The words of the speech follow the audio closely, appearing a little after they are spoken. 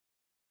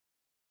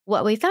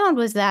what we found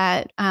was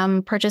that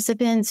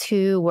participants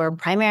who were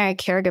primary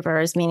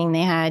caregivers, meaning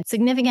they had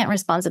significant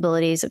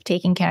responsibilities of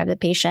taking care of the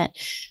patient,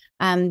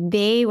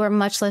 they were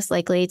much less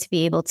likely to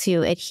be able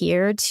to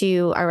adhere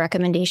to our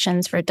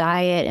recommendations for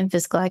diet and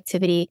physical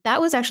activity. That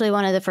was actually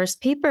one of the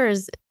first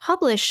papers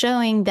published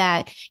showing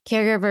that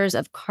caregivers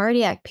of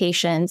cardiac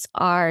patients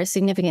are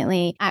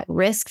significantly at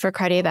risk for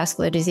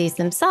cardiovascular disease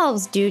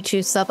themselves due to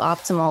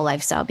suboptimal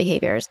lifestyle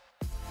behaviors.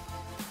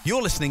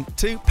 You're listening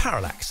to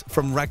Parallax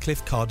from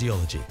Radcliffe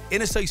Cardiology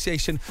in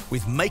association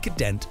with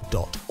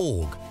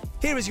makeadent.org.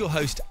 Here is your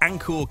host,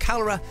 Ankur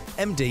Kalra,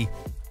 MD.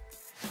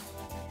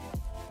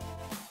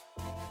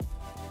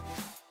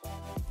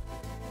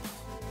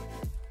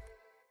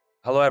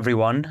 Hello,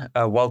 everyone.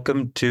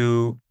 Welcome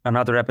to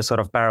another episode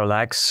of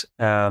Parallax.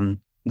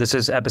 This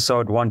is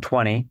episode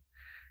 120,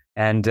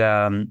 and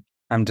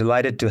I'm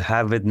delighted to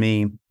have with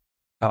me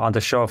on the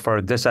show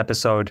for this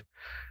episode,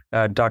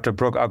 Dr.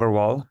 Brooke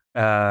Aggarwal.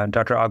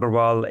 Dr.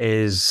 Aggarwal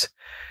is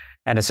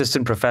an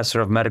assistant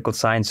professor of medical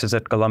sciences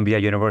at Columbia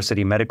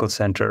University Medical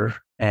Center.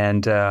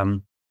 And,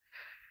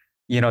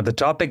 the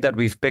topic that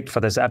we've picked for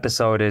this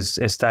episode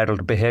is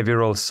titled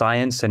Behavioral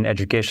Science and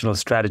Educational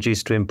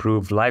Strategies to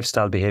Improve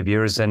Lifestyle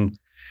Behaviors. And,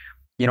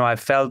 I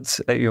felt,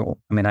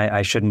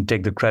 I shouldn't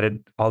take the credit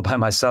all by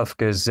myself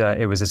because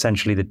it was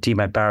essentially the team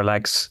at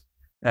Parallax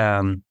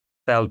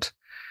felt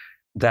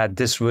that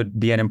this would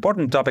be an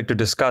important topic to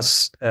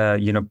discuss,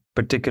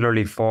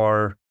 particularly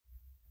for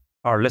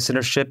our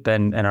listenership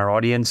and our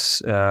audience,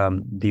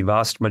 the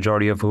vast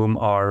majority of whom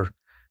are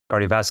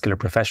cardiovascular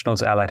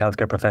professionals, allied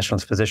healthcare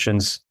professionals,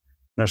 physicians,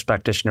 nurse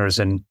practitioners,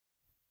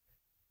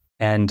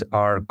 and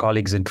our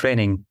colleagues in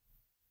training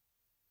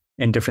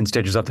in different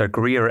stages of their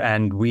career.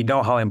 And we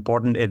know how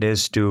important it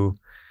is to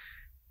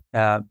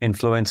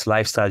influence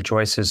lifestyle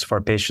choices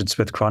for patients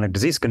with chronic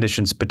disease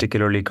conditions,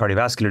 particularly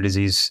cardiovascular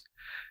disease,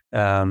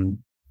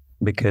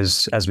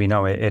 because as we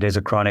know, it is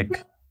a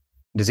chronic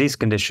disease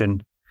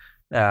condition.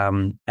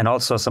 And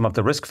also some of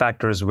the risk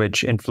factors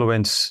which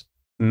influence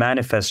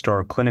manifest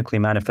or clinically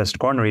manifest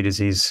coronary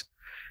disease,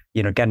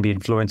 can be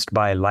influenced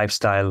by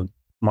lifestyle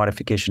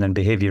modification and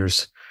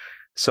behaviors.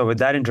 So with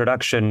that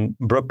introduction,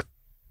 Brooke,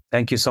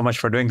 thank you so much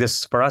for doing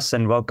this for us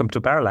and welcome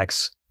to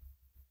Parallax.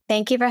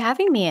 Thank you for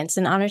having me. It's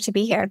an honor to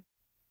be here.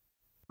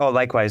 Oh,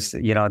 likewise,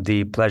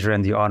 the pleasure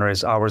and the honor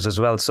is ours as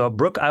well. So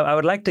Brooke, I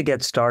would like to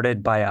get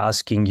started by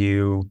asking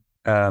you,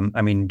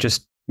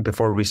 just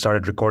before we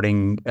started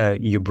recording,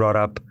 you brought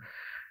up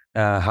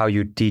how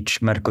you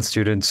teach medical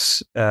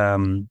students,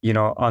 on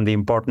the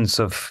importance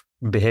of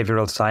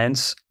behavioral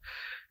science.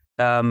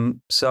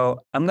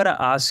 So I'm going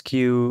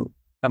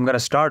to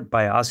start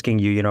by asking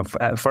you,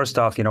 first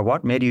off,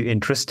 what made you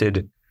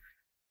interested,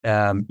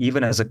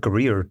 even as a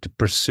career, to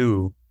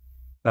pursue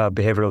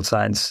behavioral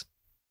science?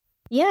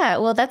 Yeah,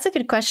 well, that's a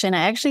good question.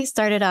 I actually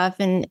started off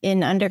in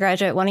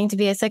undergraduate wanting to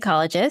be a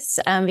psychologist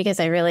because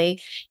I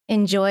really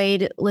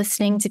enjoyed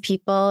listening to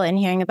people and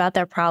hearing about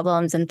their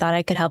problems and thought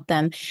I could help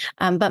them.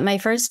 But my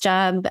first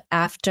job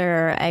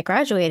after I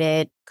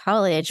graduated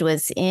college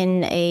was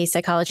in a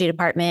psychology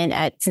department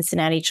at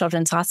Cincinnati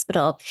Children's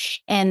Hospital.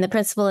 And the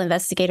principal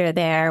investigator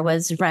there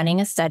was running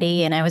a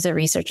study and I was a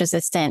research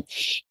assistant.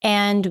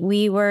 And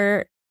we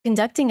were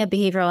conducting a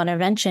behavioral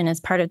intervention as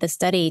part of the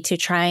study to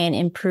try and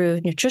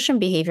improve nutrition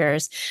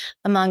behaviors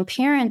among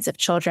parents of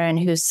children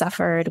who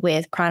suffered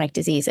with chronic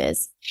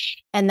diseases.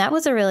 And that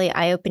was a really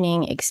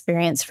eye-opening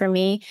experience for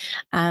me.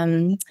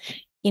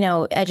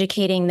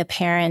 Educating the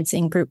parents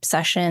in group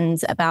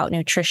sessions about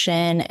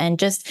nutrition and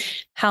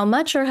just how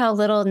much or how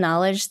little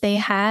knowledge they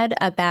had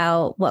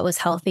about what was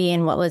healthy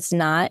and what was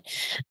not.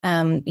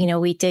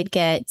 We did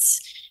get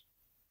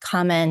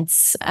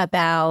comments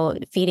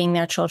about feeding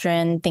their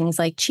children things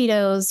like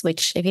Cheetos,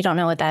 which, if you don't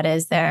know what that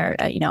is, they're,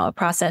 a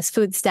processed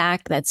food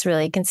stack that's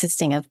really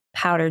consisting of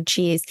powdered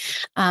cheese.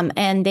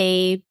 And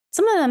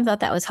some of them thought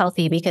that was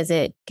healthy because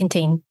it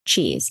contained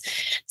cheese.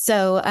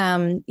 So,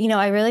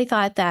 I really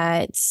thought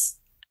that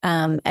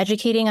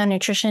educating on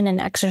nutrition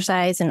and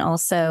exercise and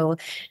also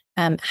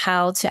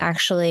how to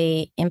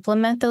actually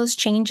implement those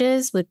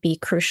changes would be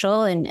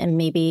crucial and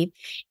maybe,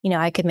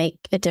 I could make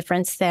a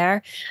difference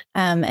there.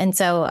 And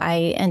so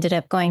I ended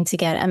up going to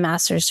get a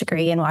master's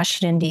degree in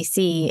Washington,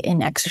 D.C.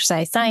 in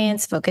exercise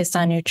science, focused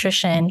on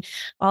nutrition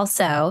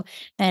also.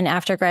 And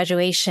after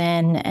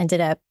graduation,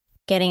 ended up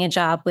getting a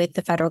job with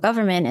the federal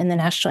government in the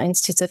National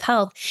Institutes of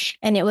Health.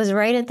 And it was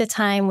right at the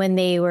time when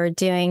they were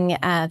doing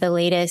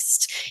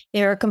they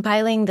were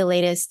compiling the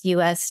latest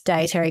U.S.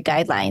 dietary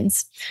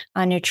guidelines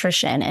on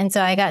nutrition. And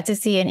so I got to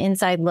see an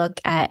inside look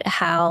at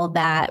how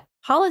that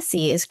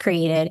policy is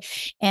created.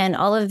 And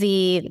all of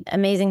the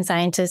amazing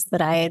scientists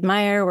that I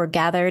admire were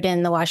gathered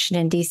in the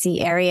Washington,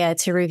 D.C. area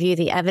to review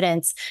the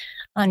evidence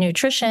on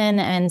nutrition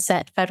and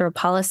set federal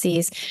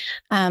policies.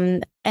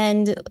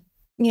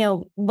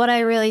 What I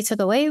really took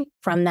away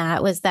from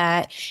that was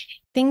that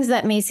things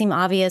that may seem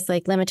obvious,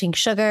 like limiting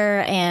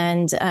sugar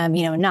and,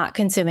 not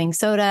consuming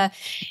soda,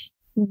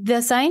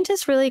 The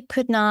scientists really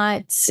could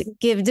not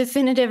give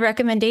definitive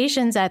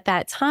recommendations at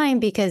that time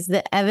because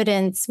the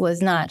evidence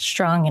was not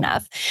strong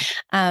enough.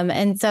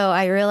 And so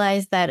I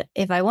realized that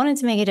if I wanted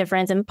to make a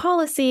difference in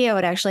policy, I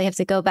would actually have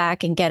to go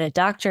back and get a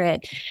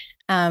doctorate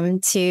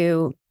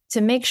to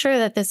make sure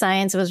that the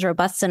science was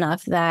robust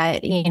enough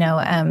that,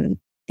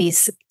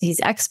 these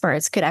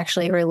experts could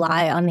actually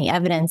rely on the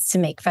evidence to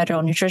make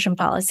federal nutrition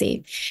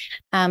policy.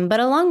 But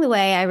along the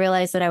way, I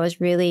realized that I was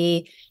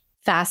really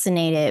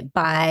fascinated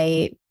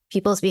by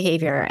people's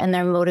behavior and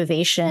their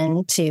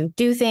motivation to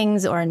do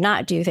things or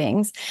not do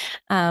things.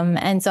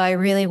 And so I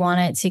really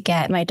wanted to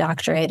get my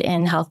doctorate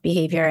in health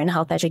behavior and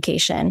health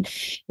education,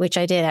 which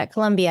I did at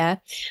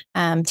Columbia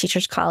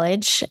Teachers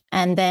College,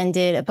 and then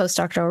did a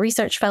postdoctoral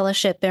research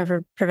fellowship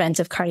in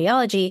preventive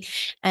cardiology,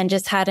 and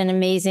just had an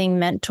amazing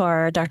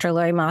mentor, Dr.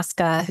 Lori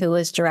Mosca, who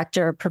was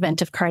director of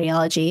preventive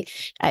cardiology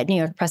at New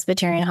York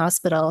Presbyterian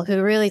Hospital,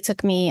 who really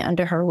took me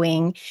under her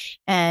wing.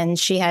 And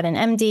she had an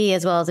MD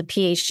as well as a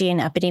PhD in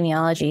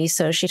epidemiology.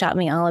 So she taught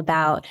me all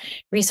about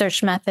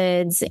research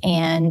methods,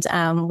 and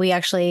we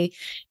actually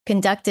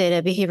conducted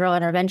a behavioral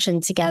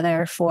intervention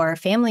together for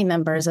family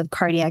members of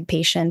cardiac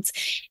patients.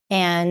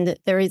 And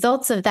the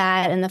results of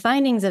that and the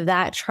findings of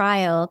that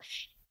trial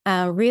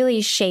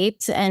really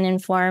shaped and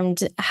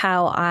informed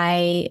how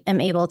I am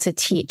able to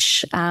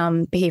teach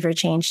behavior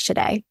change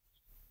today.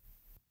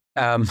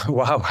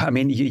 Wow. I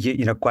mean,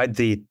 quite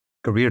the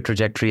career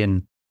trajectory,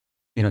 and,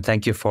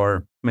 thank you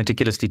for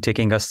meticulously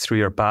taking us through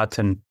your path.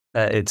 And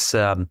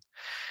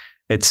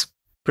it's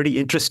pretty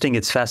interesting.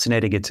 It's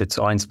fascinating. It's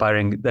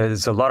awe-inspiring.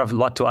 There's a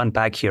lot to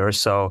unpack here.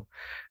 So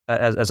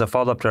as a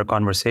follow-up to our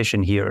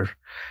conversation here,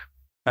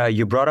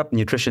 you brought up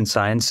nutrition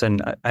science,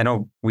 and I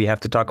know we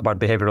have to talk about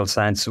behavioral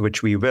science,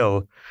 which we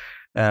will.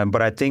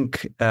 But I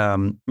think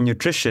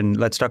nutrition,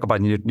 let's talk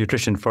about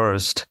nutrition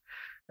first.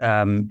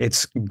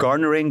 It's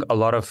garnering a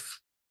lot of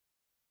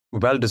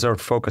well-deserved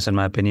focus, in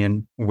my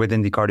opinion,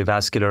 within the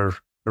cardiovascular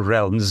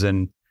realms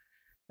and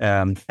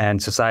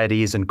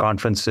societies and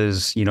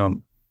conferences,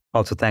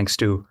 also thanks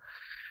to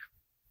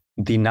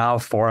the now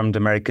formed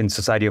American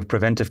Society of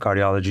Preventive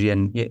Cardiology.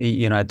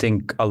 And, I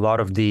think a lot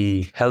of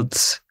the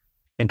health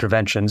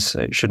interventions,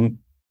 I shouldn't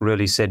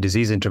really say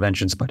disease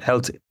interventions, but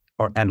health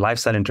and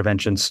lifestyle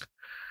interventions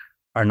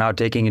are now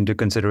taking into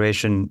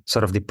consideration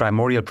sort of the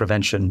primordial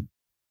prevention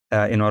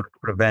in order to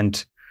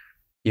prevent,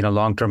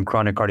 long-term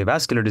chronic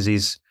cardiovascular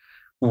disease.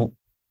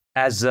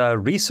 As a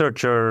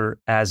researcher,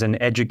 as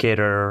an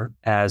educator,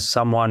 as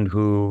someone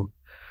who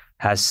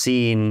has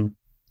seen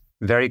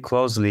very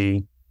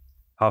closely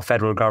how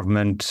federal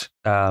government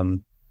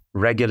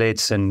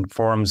regulates and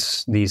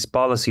forms these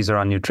policies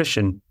around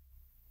nutrition,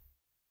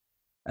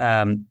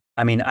 I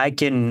mean,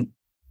 I'm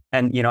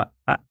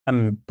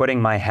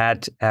putting my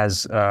hat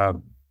as a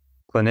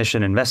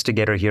clinician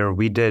investigator here.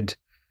 We did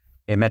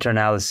a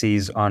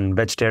meta-analysis on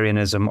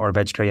vegetarianism or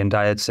vegetarian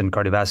diets and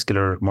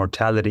cardiovascular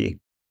mortality,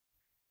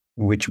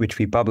 which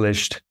we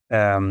published,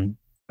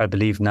 I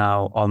believe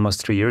now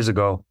almost 3 years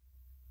ago,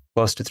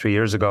 close to 3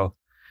 years ago.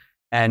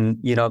 And,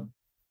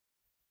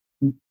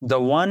 the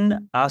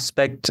one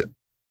aspect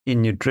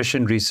in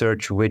nutrition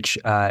research which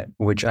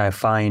I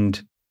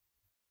find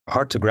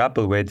hard to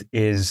grapple with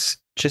is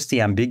just the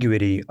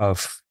ambiguity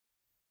of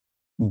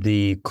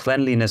the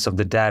cleanliness of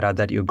the data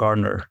that you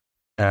garner.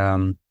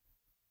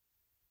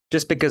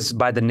 Just because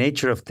by the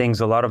nature of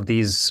things, a lot of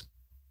these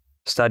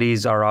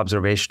studies are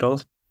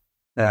observational.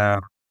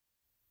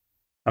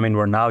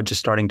 We're now just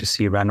starting to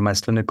see a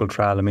randomized clinical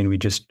trial. We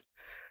just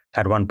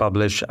had one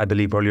published, I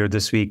believe, earlier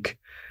this week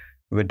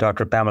with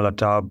Dr. Pamela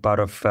Taub out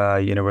of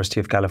University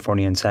of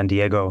California in San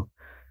Diego,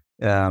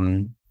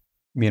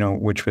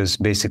 which was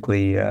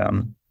basically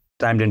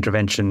timed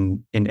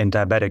intervention in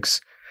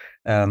diabetics.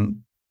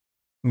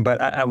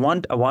 But I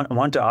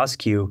want to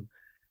ask you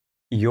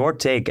your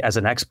take as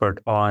an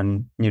expert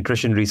on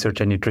nutrition research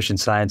and nutrition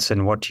science,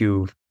 and what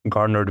you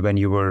garnered when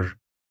you were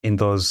in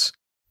those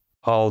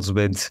halls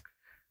with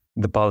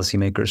the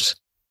policymakers.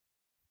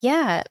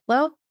 Yeah,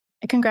 well,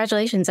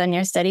 congratulations on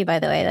your study, by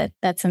the way.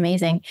 That's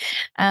amazing.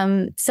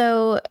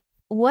 So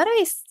what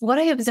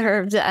I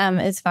observed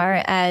as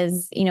far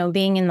as,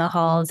 being in the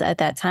halls at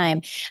that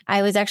time,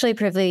 I was actually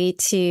privy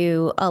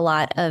to a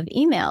lot of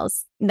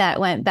emails that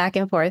went back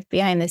and forth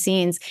behind the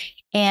scenes.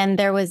 And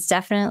there was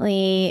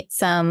definitely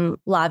some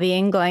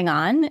lobbying going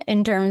on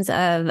in terms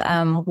of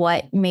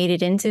what made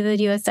it into the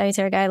U.S.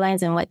 dietary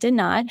guidelines and what did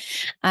not.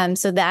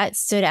 So that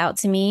stood out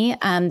to me.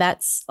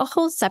 That's a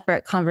whole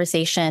separate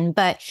conversation.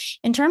 But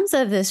in terms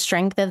of the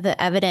strength of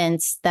the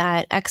evidence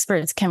that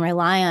experts can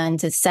rely on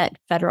to set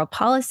federal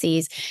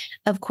policies,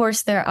 of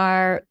course, there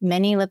are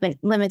many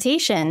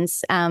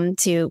limitations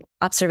to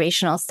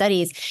observational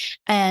studies.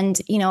 And,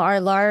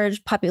 our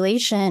large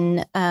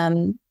population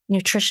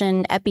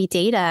nutrition epi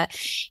data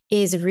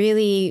is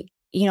really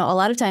a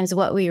lot of times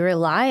what we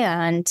rely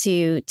on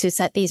to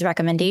set these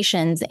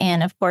recommendations.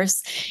 And of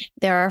course,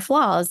 there are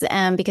flaws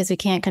because we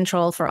can't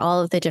control for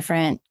all of the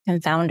different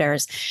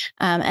confounders.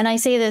 And I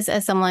say this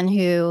as someone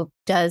who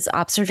does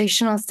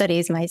observational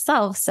studies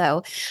myself.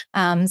 So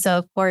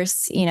of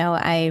course,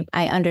 I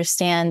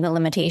understand the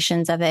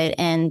limitations of it.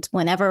 And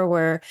whenever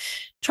we're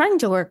trying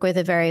to work with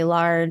a very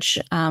large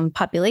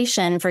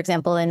population, for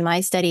example, in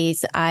my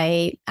studies,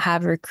 I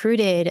have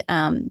recruited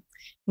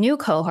new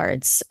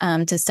cohorts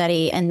to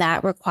study, and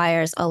that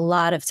requires a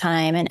lot of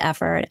time and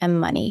effort and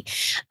money.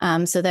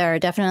 So there are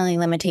definitely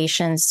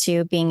limitations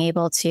to being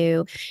able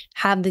to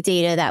have the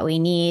data that we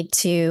need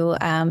to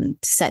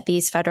set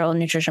these federal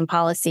nutrition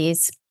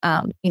policies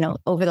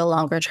over the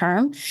longer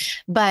term.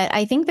 But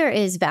I think there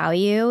is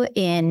value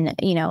in,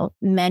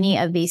 many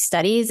of these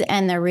studies,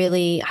 and they're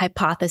really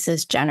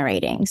hypothesis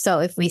generating. So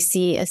if we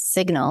see a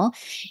signal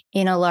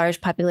in a large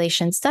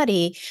population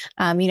study,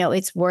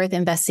 it's worth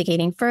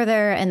investigating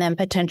further and then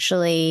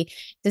potentially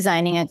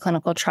designing a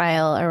clinical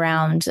trial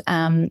around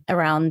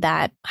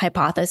that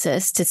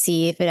hypothesis to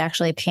see if it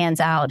actually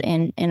pans out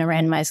in a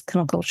randomized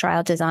clinical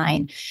trial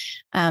design.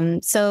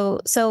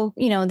 So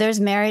there's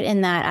merit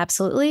in that,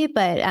 absolutely,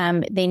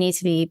 but they need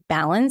to be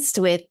balanced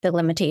with the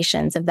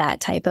limitations of that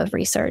type of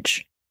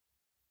research.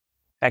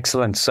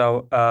 Excellent.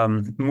 So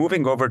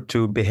moving over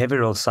to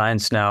behavioral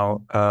science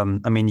now,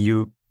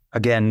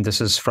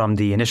 this is from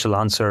the initial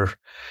answer.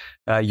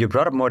 You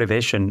brought up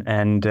motivation,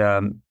 and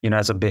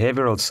as a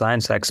behavioral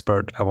science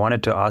expert, I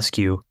wanted to ask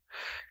you.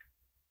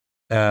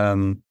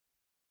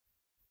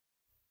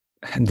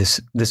 This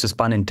is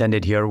pun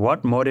intended here.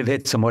 What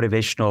motivates a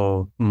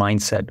motivational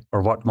mindset,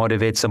 or what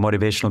motivates a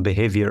motivational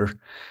behavior?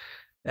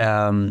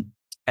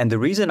 And the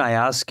reason I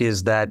ask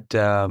is that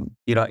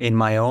in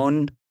my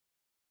own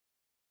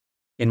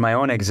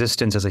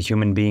existence as a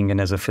human being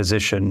and as a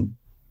physician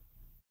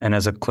and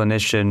as a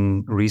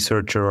clinician,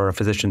 researcher, or a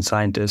physician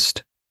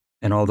scientist,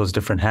 and all those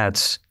different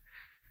hats,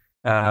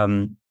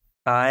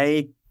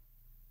 I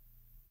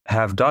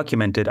have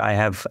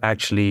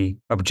actually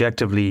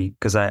objectively,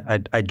 because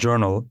I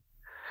journal,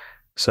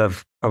 so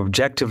I've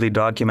objectively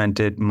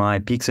documented my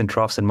peaks and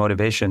troughs in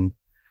motivation.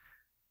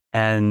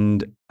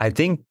 And I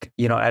think,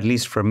 at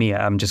least for me,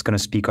 I'm just going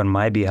to speak on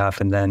my behalf,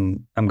 and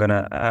then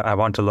I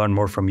want to learn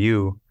more from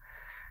you.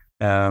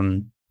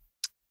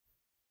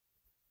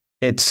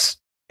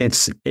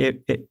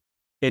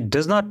 It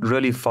does not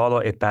really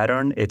follow a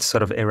pattern. It's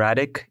sort of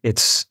erratic.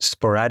 It's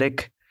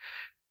sporadic.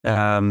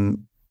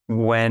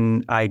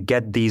 When I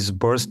get these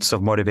bursts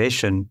of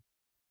motivation,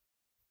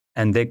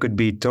 and they could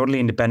be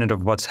totally independent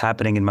of what's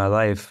happening in my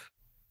life.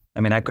 I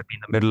mean, I could be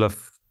in the middle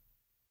of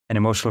an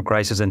emotional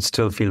crisis and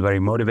still feel very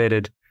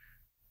motivated.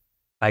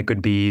 I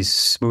could be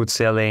smooth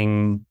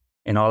sailing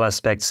in all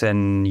aspects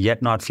and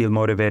yet not feel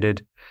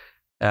motivated.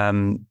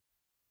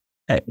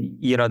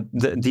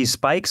 These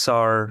spikes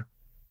are,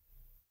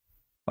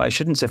 I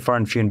shouldn't say far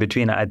and few in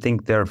between. I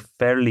think they're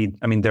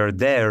they're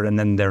there and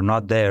then they're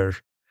not there.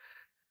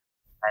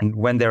 And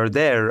when they're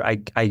there,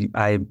 I'm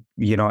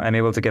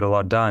able to get a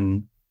lot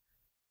done.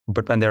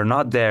 But when they're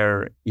not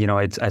there,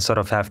 I sort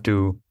of have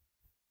to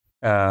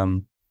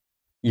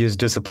use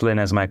discipline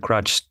as my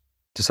crutch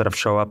to sort of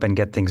show up and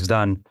get things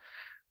done.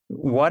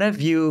 What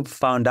have you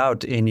found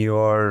out in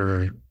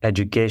your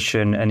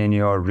education and in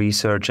your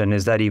research? And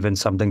is that even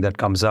something that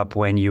comes up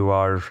when you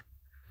are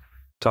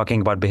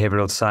talking about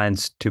behavioral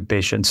science to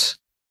patients?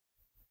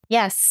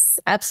 Yes,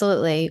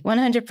 absolutely.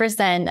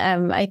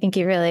 100%. I think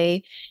you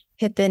really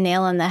hit the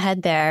nail on the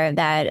head there,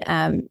 that,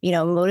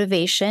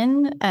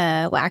 motivation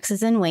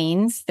waxes and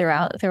wanes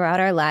throughout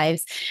our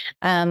lives.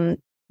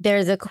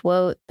 There's a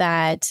quote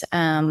that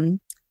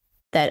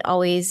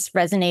always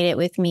resonated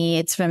with me.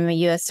 It's from a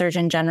U.S.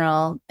 Surgeon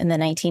General in the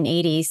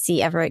 1980s,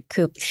 C. Everett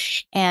Koop.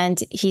 And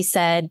he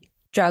said,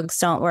 drugs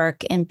don't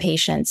work in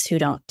patients who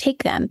don't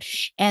take them.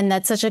 And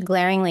that's such a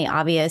glaringly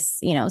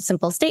obvious,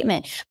 simple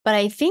statement. But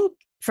I think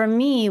for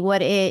me,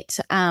 what it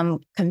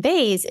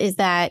conveys is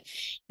that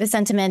the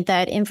sentiment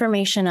that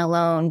information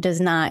alone does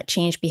not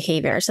change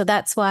behavior. So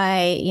that's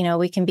why,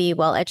 we can be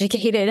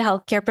well-educated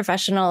healthcare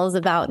professionals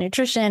about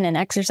nutrition and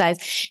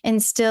exercise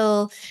and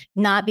still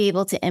not be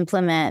able to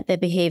implement the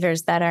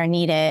behaviors that are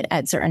needed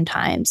at certain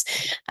times.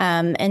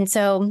 And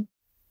so,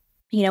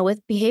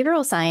 with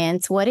behavioral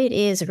science, what it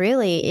is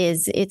really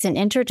is it's an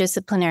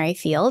interdisciplinary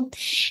field,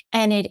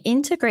 and it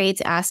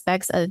integrates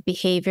aspects of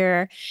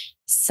behavior,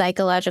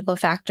 psychological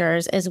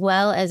factors, as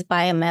well as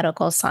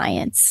biomedical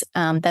science.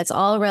 That's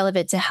all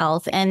relevant to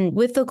health, and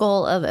with the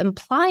goal of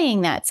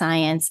applying that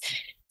science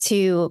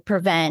to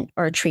prevent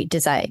or treat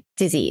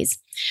disease.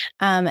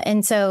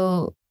 And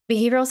so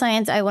behavioral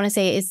science, I want to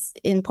say, is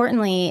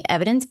importantly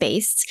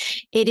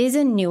evidence-based. It is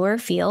a newer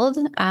field.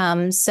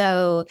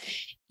 So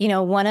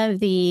one of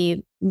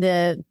the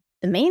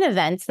the main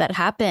events that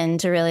happened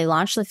to really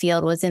launch the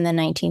field was in the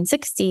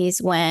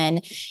 1960s,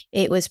 when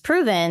it was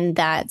proven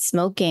that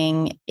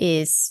smoking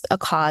is a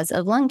cause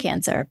of lung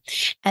cancer.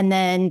 And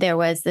then there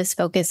was this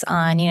focus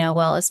on,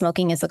 well, if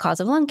smoking is the cause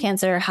of lung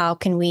cancer, how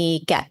can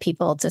we get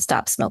people to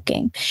stop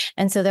smoking?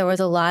 And so there was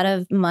a lot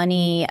of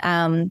money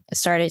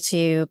started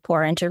to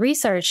pour into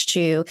research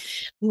to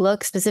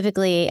look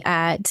specifically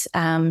at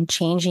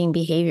changing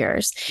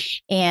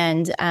behaviors.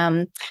 And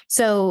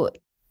so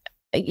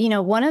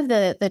one of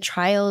the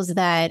trials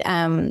that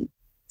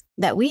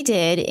we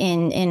did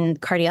in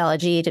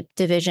cardiology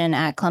division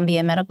at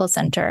Columbia Medical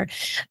Center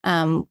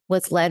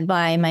was led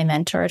by my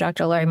mentor,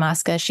 Dr. Lori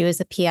Mosca. She was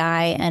a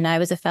PI and I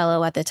was a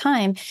fellow at the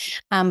time.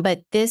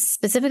 But this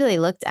specifically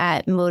looked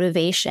at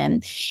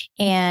motivation.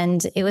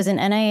 And it was an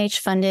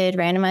NIH-funded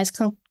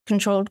randomized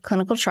controlled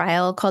clinical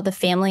trial called the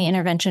Family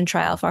Intervention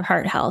Trial for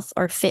Heart Health,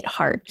 or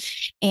FIT-HEART.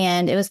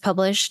 And it was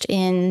published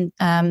in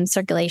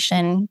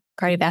Circulation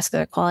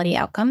Cardiovascular Quality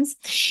Outcomes.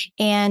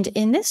 And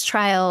in this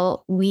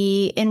trial,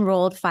 we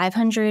enrolled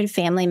 500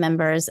 family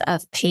members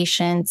of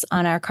patients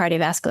on our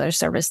cardiovascular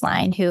service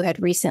line who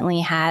had recently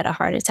had a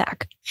heart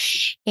attack.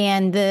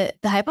 And the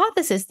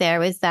hypothesis there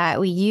was that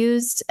we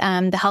used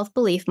the health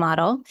belief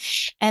model.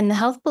 And the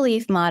health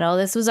belief model,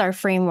 this was our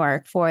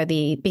framework for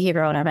the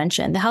behavioral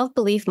intervention. The health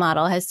belief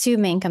model has two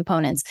main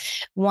components.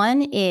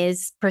 One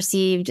is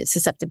perceived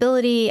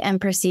susceptibility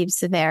and perceived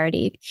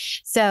severity.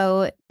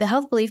 So the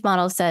health belief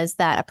model says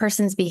that a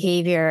person's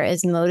behavior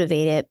is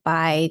motivated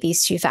by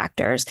these two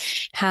factors: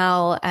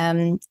 how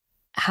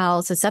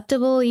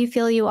susceptible you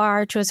feel you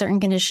are to a certain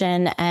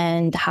condition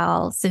and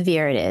how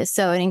severe it is.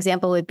 So an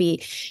example would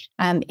be,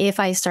 if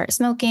I start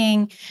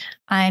smoking,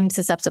 I'm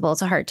susceptible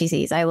to heart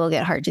disease. I will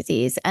get heart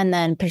disease. And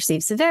then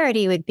perceived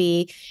severity would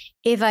be,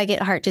 if I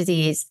get heart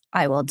disease,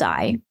 I will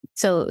die.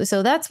 So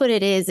that's what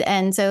it is.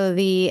 And so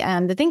the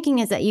thinking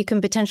is that you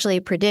can potentially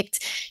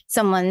predict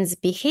someone's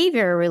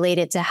behavior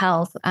related to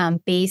health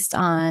based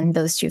on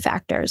those two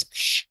factors.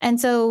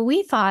 And so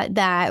we thought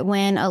that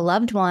when a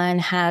loved one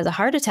has a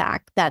heart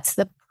attack, that's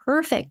the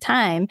perfect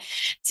time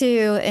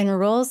to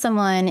enroll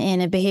someone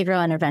in a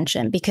behavioral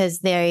intervention, because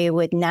they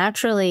would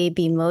naturally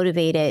be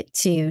motivated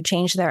to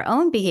change their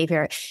own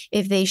behavior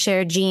if they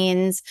share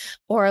genes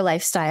or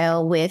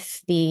lifestyle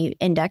with the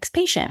index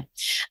patient.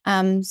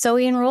 So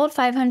we enrolled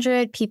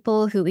 500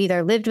 people who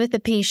either lived with the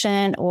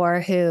patient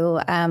or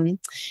who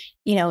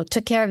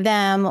took care of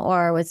them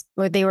or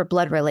they were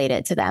blood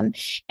related to them.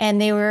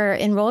 And they were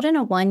enrolled in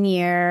a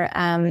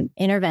 1-year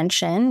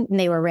intervention.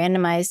 They were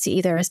randomized to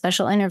either a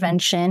special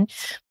intervention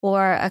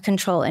or a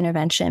control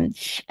intervention.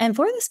 And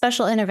for the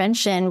special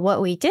intervention,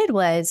 what we did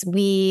was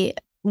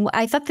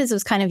I thought this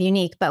was kind of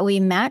unique, but we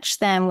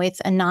matched them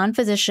with a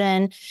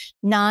non-physician,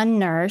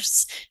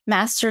 non-nurse,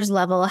 master's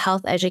level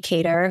health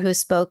educator who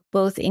spoke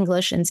both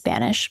English and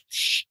Spanish.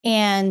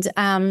 And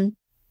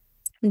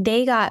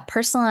they got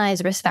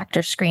personalized risk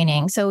factor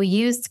screening. So we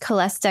used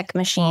cholestic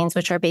machines,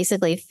 which are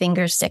basically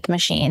finger stick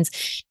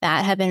machines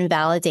that have been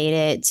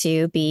validated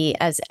to be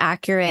as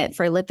accurate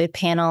for lipid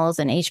panels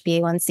and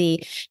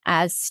HbA1c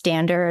as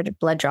standard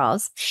blood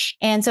draws.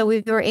 And so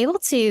we were able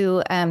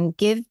to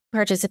give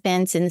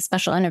participants in the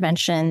special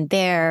intervention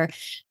their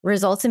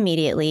results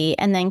immediately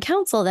and then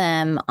counsel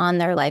them on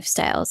their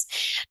lifestyles.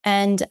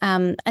 And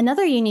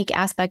another unique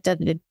aspect of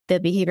the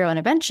behavioral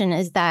intervention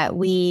is that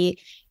we're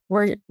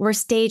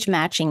stage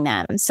matching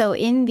them. So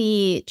in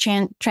the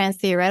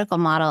trans-theoretical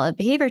model of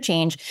behavior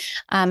change,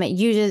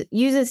 it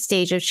uses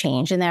stage of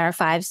change. And there are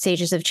 5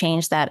 stages of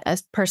change that a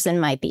person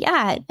might be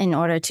at in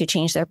order to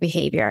change their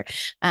behavior.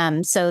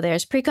 So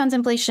there's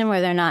pre-contemplation, where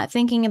they're not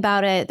thinking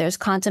about it. There's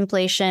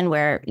contemplation,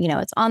 where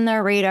it's on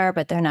their radar,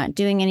 but they're not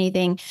doing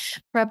anything.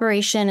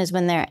 Preparation is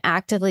when they're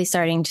actively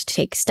starting to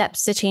take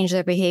steps to change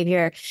their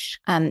behavior.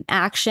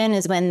 Action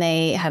is when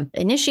they have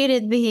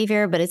initiated the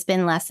behavior, but it's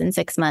been less than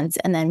 6 months.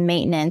 And then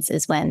maintenance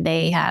is when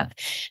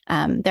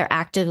they're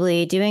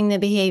actively doing the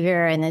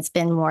behavior and it's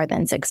been more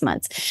than 6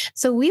 months.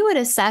 So we would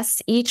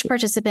assess each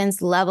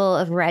participant's level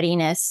of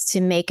readiness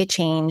to make a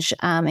change,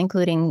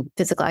 including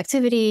physical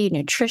activity,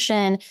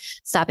 nutrition,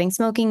 stopping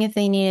smoking if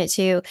they needed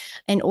to,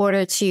 in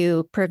order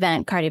to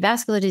prevent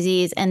cardiovascular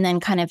disease, and then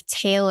kind of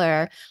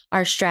tailor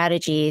our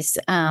strategies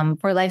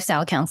for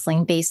lifestyle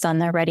counseling based on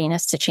their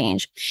readiness to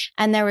change.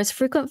 And there was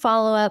frequent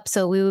follow-up.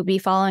 So we would be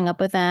following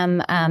up with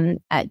them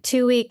at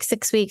 2 weeks,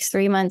 6 weeks,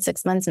 3 months,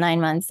 6 months,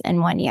 9 months,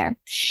 and 1 year.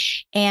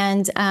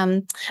 And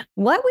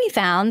what we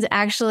found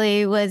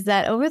actually was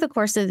that over the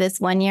course of this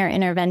 1-year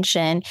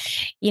intervention,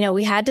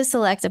 we had to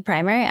select a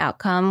primary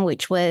outcome,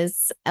 which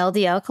was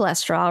LDL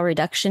cholesterol,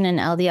 reduction in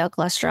LDL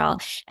cholesterol.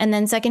 And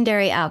then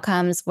secondary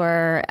outcomes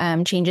were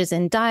changes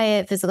in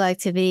diet, physical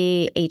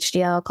activity,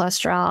 HDL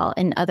cholesterol,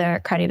 and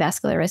other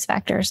cardiovascular risk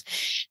factors.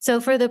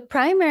 So for the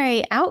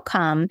primary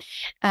outcome,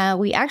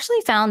 we actually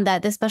found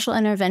that the special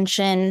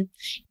intervention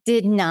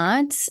did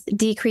not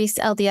decrease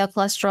LDL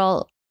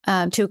cholesterol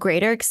to a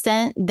greater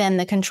extent than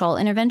the control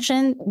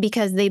intervention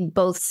because they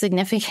both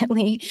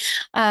significantly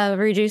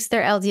reduced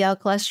their LDL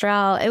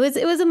cholesterol. It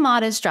was a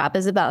modest drop. It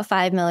was about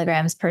 5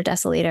 milligrams per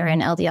deciliter in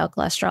LDL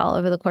cholesterol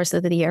over the course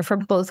of the year for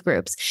both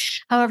groups.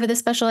 However, the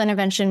special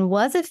intervention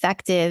was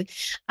effective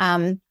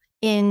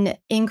in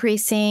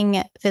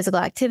increasing physical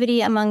activity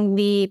among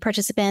the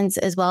participants,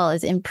 as well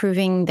as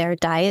improving their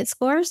diet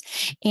scores.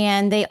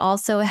 And they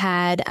also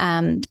had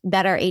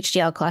better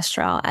HDL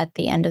cholesterol at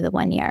the end of the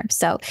 1 year.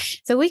 So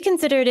we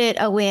considered it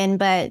a win,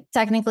 but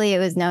technically it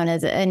was known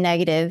as a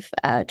negative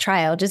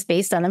trial just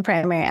based on the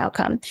primary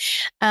outcome.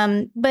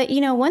 But,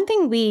 one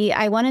thing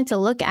I wanted to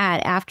look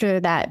at after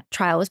that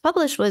trial was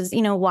published was,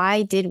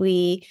 why did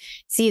we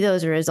see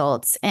those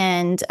results?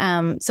 And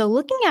so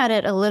looking at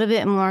it a little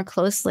bit more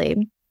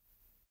closely,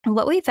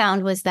 what we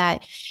found was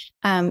that,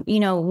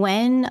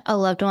 when a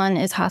loved one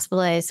is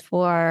hospitalized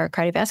for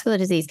cardiovascular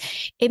disease,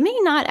 it may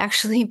not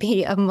actually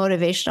be a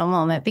motivational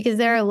moment because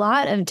there are a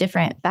lot of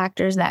different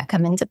factors that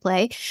come into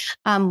play.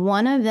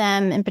 One of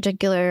them in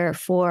particular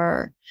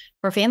for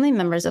family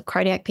members of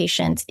cardiac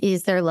patients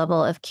is their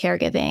level of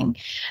caregiving.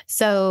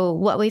 So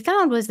what we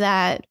found was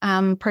that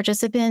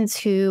participants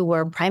who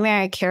were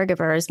primary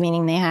caregivers,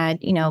 meaning they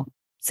had,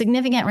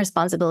 significant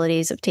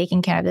responsibilities of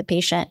taking care of the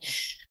patient,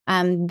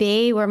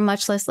 they were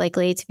much less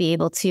likely to be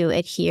able to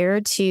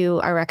adhere to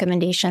our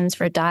recommendations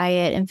for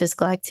diet and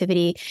physical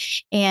activity.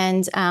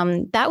 And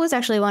that was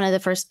actually one of the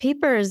first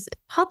papers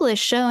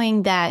published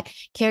showing that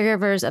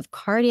caregivers of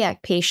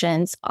cardiac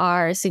patients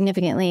are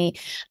significantly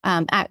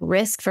at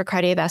risk for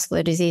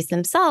cardiovascular disease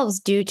themselves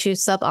due to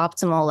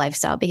suboptimal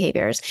lifestyle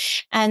behaviors.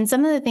 And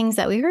some of the things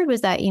that we heard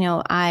was that,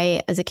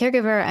 I, as a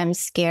caregiver, I'm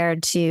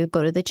scared to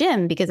go to the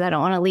gym because I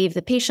don't want to leave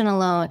the patient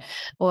alone,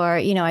 or,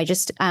 I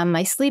just,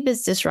 my sleep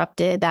is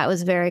disrupted. That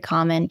was very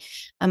common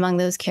among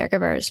those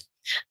caregivers.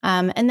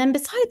 And then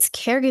besides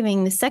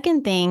caregiving, the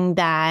second thing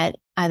that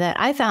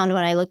I found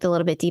when I looked a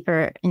little bit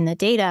deeper in the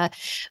data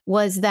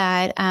was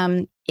that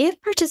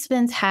if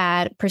participants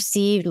had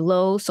perceived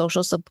low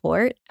social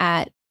support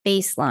at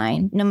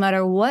baseline, no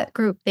matter what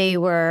group they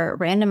were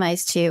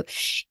randomized to,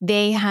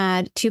 they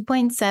had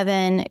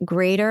 2.7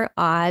 greater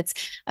odds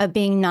of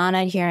being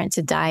non-adherent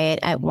to diet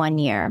at 1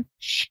 year.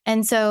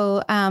 And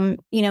so,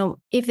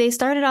 if they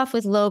started off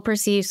with low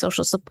perceived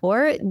social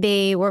support,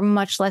 they were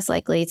much less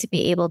likely to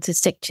be able to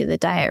stick to the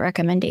diet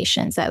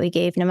recommendations that we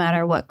gave, no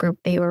matter what group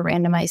they were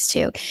randomized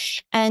to.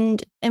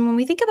 And when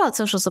we think about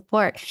social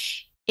support,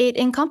 it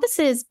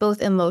encompasses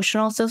both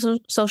emotional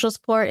social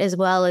support as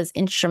well as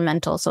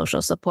instrumental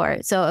social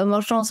support. So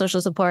emotional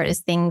social support is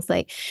things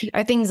like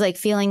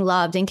feeling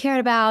loved and cared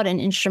about, and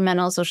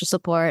instrumental social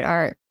support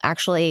are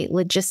actually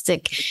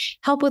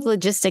help with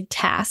logistic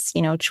tasks,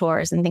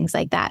 chores and things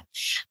like that.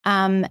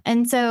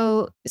 And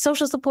so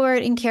social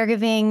support and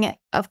caregiving,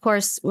 of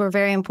course, were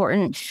very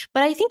important.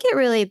 But I think it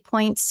really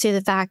points to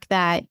the fact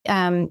that,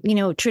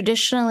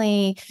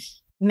 traditionally,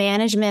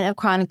 management of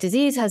chronic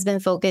disease has been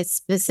focused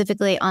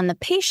specifically on the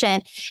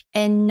patient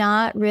and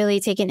not really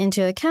taken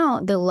into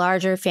account the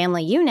larger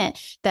family unit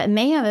that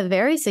may have a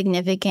very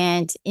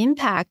significant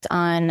impact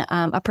on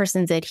a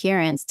person's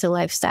adherence to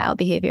lifestyle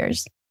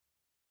behaviors.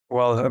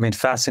 Well,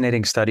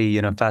 fascinating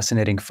study,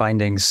 fascinating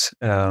findings.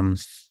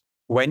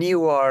 When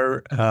you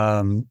are,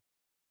 I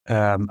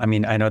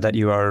know that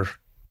you are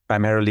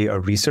primarily a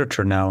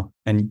researcher now,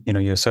 and,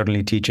 you're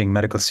certainly teaching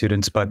medical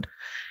students, but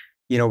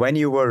when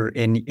you were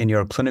in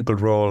your clinical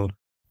role,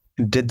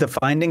 did the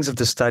findings of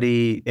the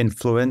study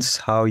influence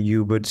how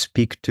you would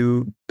speak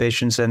to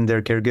patients and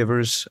their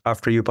caregivers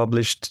after you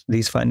published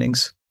these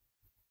findings?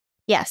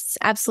 Yes,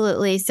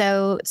 absolutely.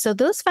 So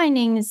those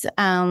findings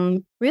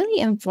really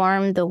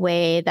informed the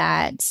way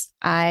that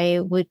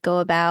I would go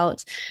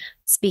about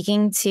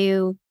speaking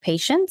to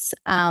patients,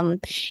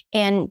 and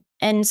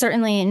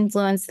certainly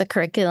influenced the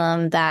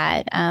curriculum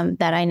that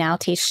I now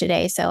teach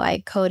today. So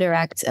I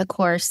co-direct a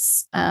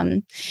course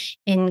in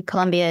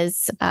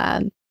Columbia's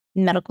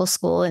medical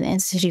school and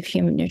Institute of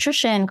Human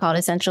Nutrition called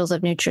Essentials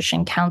of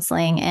Nutrition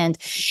Counseling. And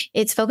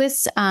it's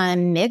focused on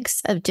a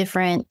mix of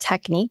different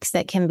techniques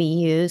that can be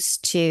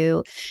used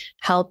to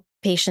help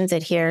patients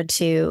adhere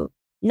to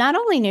not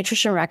only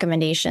nutrition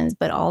recommendations,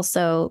 but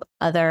also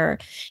other,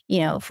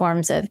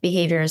 forms of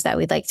behaviors that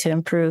we'd like to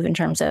improve in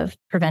terms of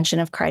prevention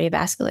of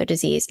cardiovascular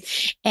disease.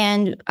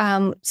 And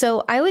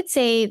so I would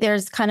say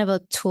there's kind of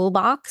a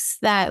toolbox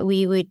that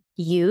we would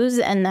use,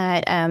 and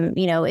that,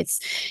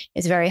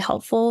 it's very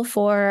helpful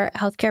for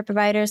healthcare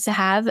providers to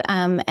have.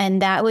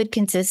 And that would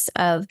consist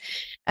of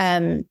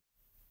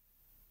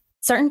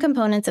certain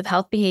components of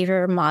health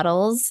behavior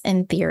models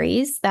and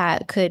theories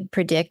that could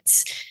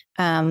predict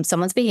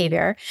someone's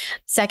behavior.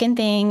 Second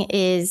thing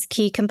is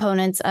key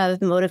components of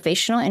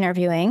motivational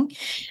interviewing.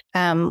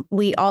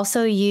 We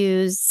also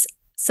use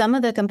some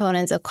of the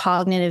components of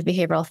cognitive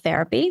behavioral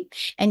therapy,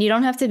 and you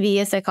don't have to be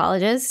a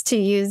psychologist to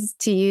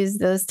use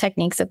those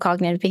techniques of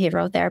cognitive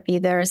behavioral therapy.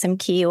 There are some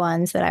key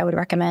ones that I would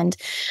recommend,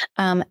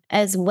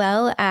 as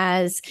well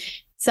as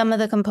some of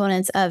the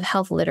components of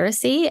health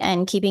literacy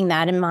and keeping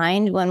that in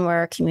mind when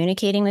we're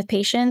communicating with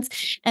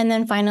patients. And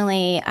then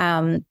finally,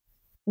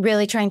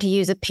 really trying to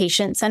use a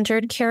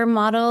patient-centered care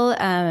model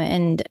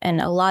and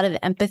a lot of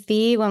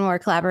empathy when we're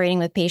collaborating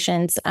with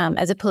patients,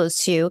 as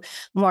opposed to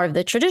more of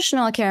the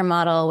traditional care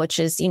model, which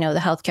is, the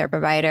healthcare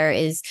provider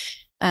is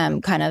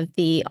kind of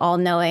the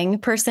all-knowing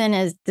person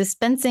is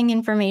dispensing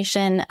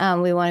information.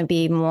 We want to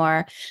be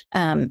more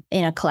in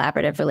a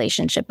collaborative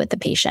relationship with the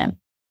patient.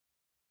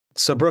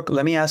 So, Brooke,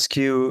 let me ask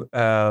you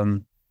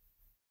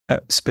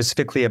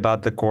specifically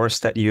about the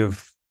course that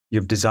you've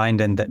designed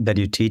and that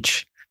you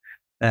teach.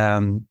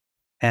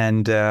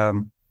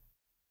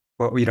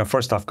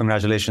 First off,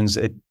 congratulations.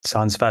 It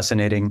sounds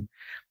fascinating.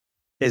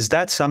 Is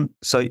that so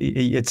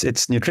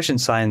it's nutrition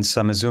science.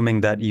 I'm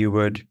assuming that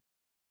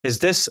is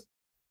this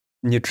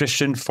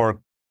nutrition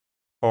for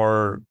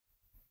overall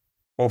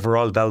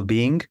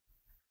well-being,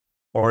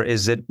 or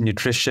is it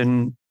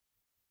nutrition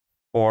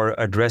for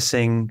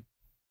addressing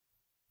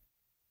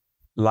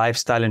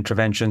lifestyle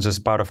interventions as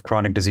part of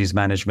chronic disease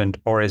management,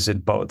 or is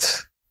it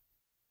both?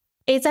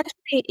 It's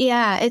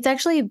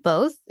actually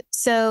both.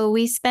 So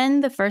we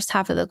spend the first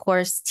half of the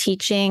course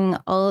teaching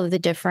all of the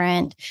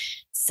different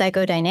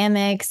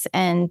psychodynamics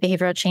and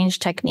behavioral change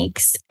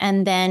techniques.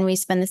 And then we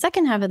spend the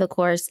second half of the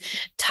course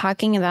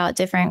talking about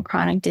different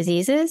chronic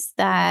diseases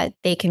that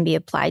they can be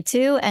applied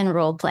to and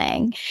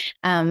role-playing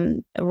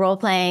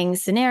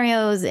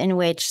scenarios in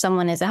which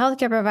someone is a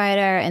healthcare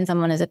provider and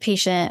someone is a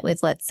patient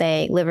with, let's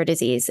say, liver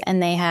disease,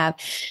 and they have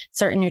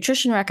certain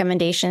nutrition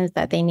recommendations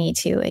that they need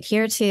to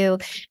adhere to.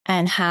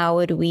 And how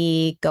would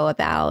we go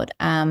about,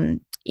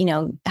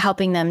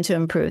 helping them to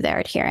improve their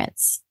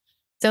adherence?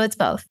 So it's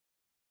both.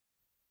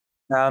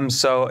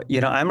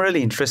 I'm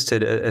really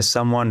interested as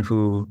someone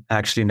who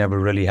actually never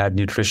really had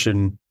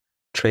nutrition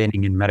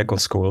training in medical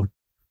school.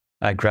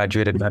 I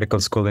graduated medical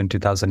school in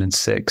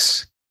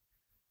 2006.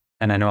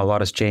 And I know a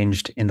lot has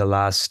changed in the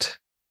last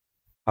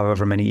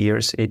however many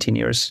years, 18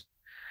 years.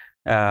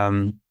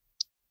 And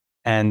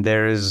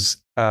there is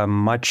a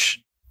much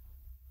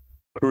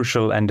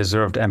crucial and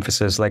deserved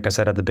emphasis, like I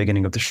said at the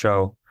beginning of the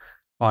show,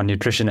 on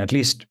nutrition, at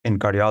least in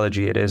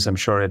cardiology it is. I'm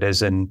sure it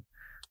is in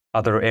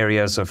other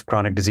areas of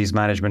chronic disease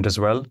management as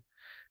well.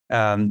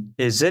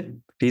 Is it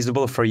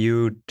feasible for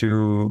you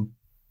to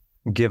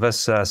give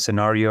us a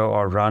scenario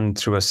or run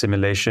through a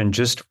simulation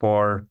just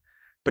for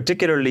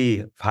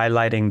particularly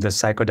highlighting the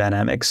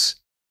psychodynamics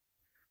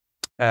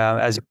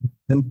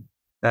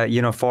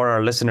for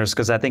our listeners?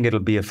 Because I think it'll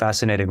be a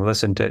fascinating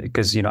listen to,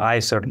 because, I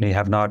certainly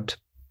have not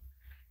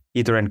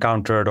either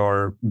encountered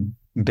or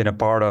been a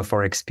part of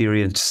or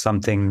experienced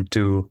something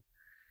to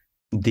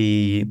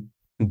the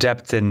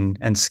depth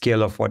and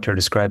scale of what you're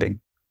describing.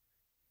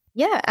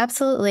 Yeah,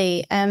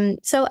 absolutely.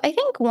 So I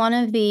think one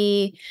of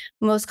the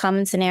most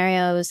common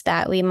scenarios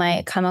that we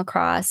might come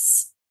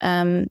across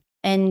and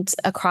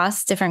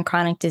across different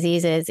chronic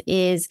diseases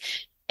is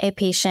a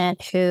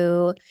patient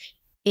who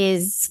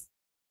is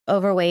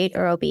overweight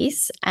or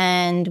obese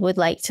and would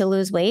like to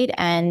lose weight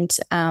and,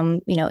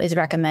 is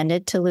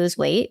recommended to lose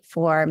weight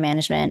for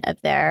management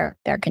of their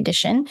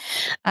condition.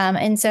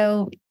 And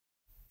so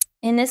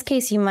in this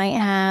case, you might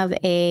have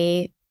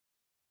a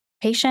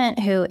patient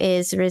who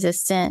is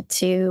resistant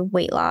to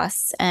weight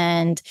loss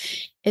and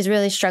is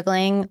really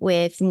struggling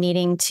with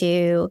needing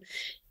to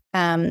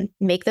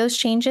make those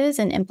changes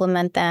and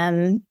implement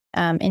them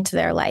into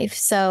their life.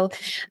 So,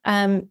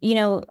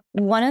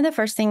 one of the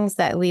first things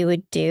that we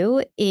would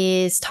do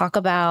is talk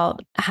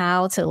about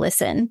how to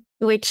listen,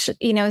 which,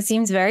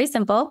 seems very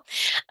simple.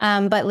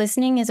 But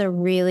listening is a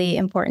really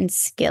important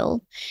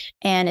skill,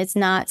 and it's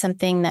not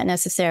something that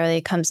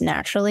necessarily comes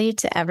naturally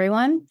to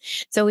everyone.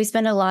 So we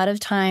spend a lot of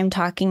time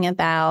talking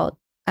about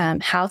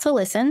how to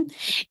listen.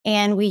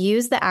 And we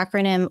use the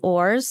acronym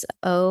OARS,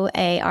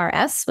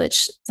 OARS,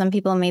 which some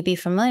people may be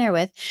familiar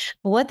with.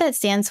 But what that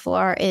stands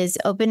for is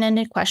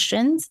open-ended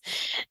questions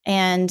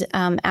and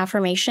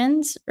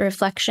affirmations,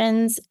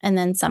 reflections, and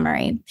then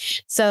summary.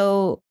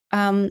 So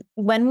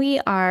when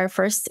we are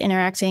first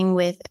interacting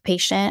with a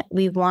patient,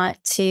 we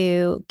want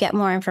to get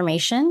more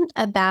information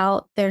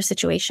about their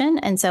situation.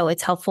 And so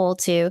it's helpful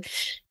to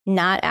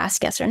not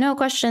ask yes or no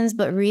questions,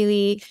 but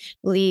really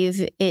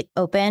leave it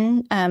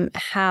open.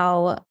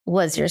 How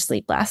was your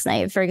sleep last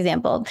night, for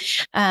example,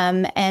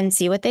 and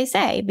see what they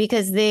say,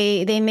 because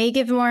they may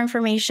give more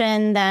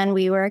information than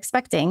we were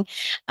expecting.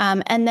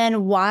 And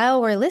then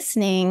while we're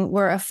listening,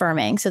 we're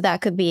affirming. So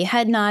that could be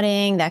head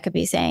nodding, that could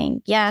be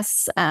saying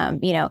yes,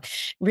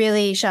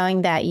 really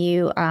showing that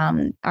you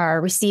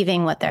are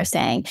receiving what they're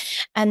saying.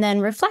 And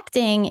then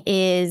reflecting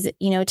is,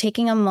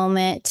 taking a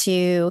moment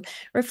to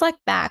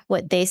reflect back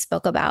what they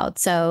spoke about.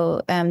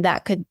 So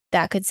that could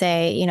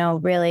say,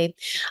 really,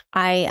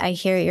 I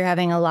hear you're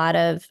having a lot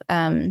of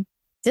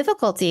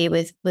difficulty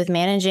with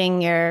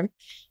managing your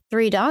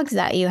 3 dogs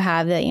that you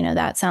have.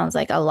 That sounds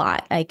like a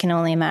lot. I can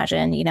only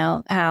imagine,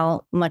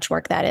 how much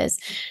work that is.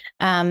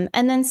 And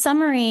then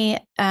summary,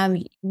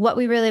 what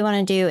we really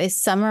want to do is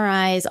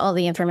summarize all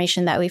the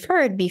information that we've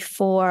heard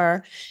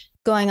before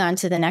going on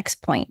to the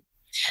next point.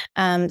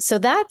 So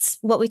that's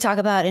what we talk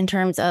about in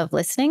terms of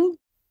listening.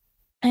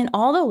 And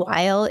all the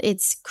while,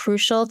 it's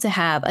crucial to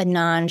have a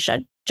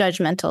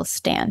non-judgmental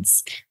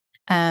stance.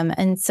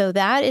 And so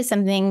that is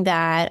something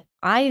that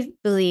I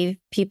believe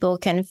people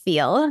can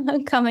feel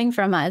coming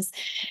from us,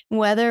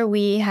 whether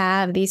we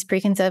have these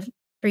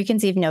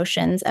preconceived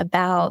notions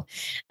about,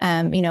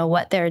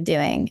 what they're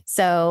doing.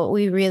 So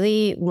we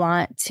really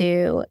want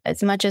to,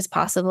 as much as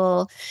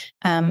possible,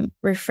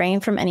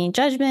 refrain from any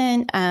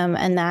judgment,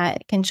 and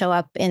that can show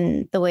up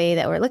in the way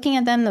that we're looking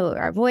at them,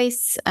 our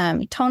voice,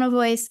 tone of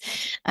voice.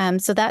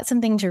 So that's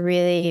something to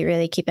really,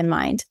 really keep in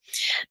mind.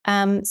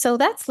 So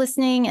that's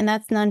listening, and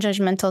that's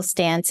non-judgmental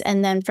stance.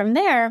 And then from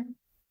there,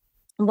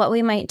 what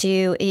we might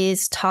do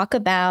is talk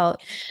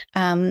about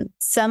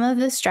some of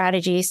the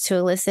strategies to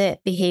elicit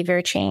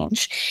behavior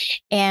change.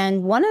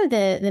 And one of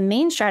the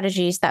main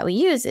strategies that we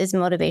use is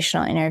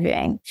motivational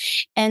interviewing.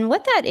 And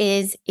what that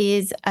is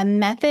a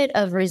method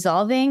of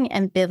resolving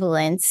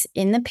ambivalence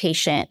in the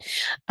patient,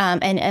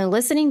 and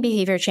eliciting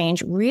behavior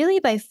change really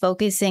by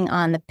focusing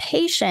on the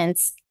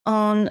patient's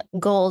own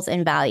goals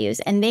and values,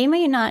 and they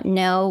may not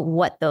know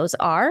what those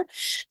are.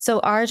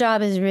 So our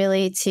job is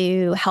really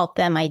to help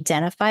them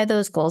identify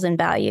those goals and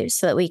values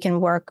so that we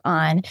can work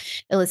on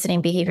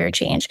eliciting behavior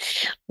change.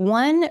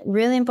 One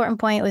really important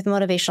point with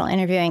motivational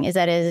interviewing is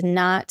that it is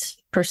not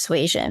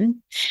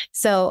persuasion.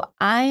 So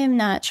I am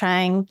not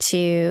trying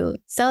to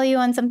sell you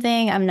on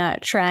something. I'm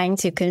not trying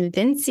to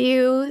convince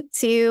you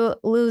to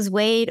lose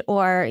weight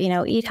or,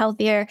 eat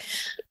healthier.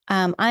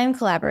 I'm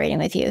collaborating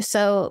with you.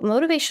 So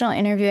motivational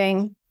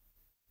interviewing,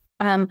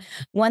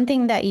 one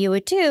thing that you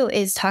would do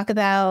is talk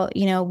about,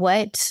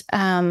 what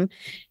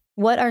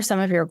are some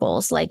of your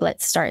goals? Like,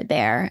 let's start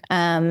there.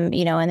 And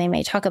they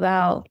may talk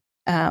about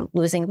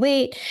losing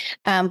weight,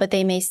 but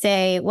they may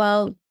say,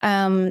 well,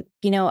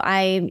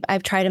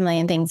 I've tried a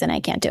million things and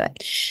I can't do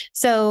it.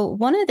 So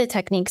one of the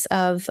techniques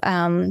of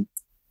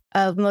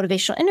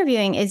motivational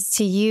interviewing is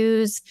to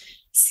use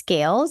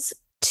scales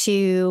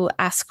to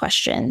ask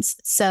questions.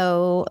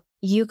 So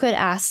you could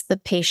ask the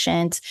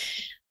patient,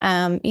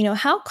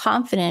 how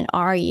confident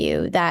are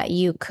you that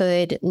you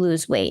could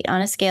lose weight on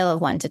a scale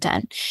of 1 to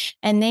 10?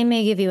 And they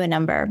may give you a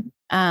number.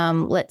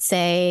 Let's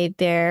say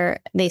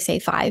they say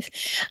 5.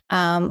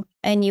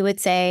 And you would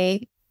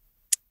say,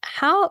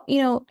 how,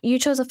 you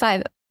chose a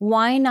 5.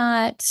 Why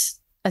not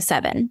a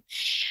 7?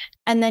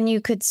 And then you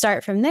could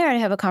start from there to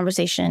have a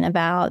conversation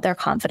about their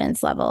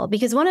confidence level,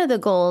 because one of the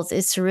goals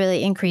is to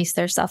really increase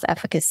their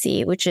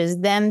self-efficacy, which is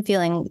them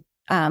feeling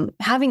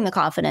having the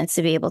confidence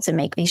to be able to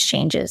make these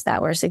changes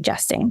that we're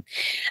suggesting.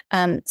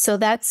 So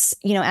that's,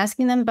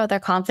 asking them about their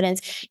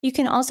confidence. You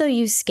can also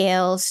use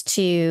scales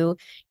to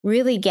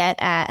really get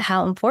at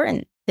how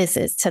important this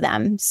is to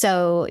them.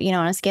 So,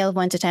 on a scale of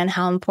 1 to 10,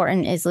 how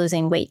important is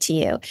losing weight to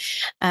you?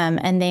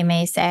 And they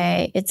may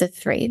say it's a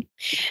 3.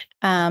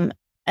 And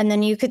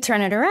then you could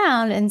turn it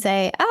around and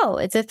say, oh,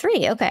 it's a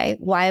 3. Okay.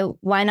 Why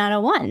not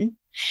a 1?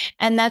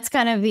 And that's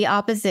kind of the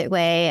opposite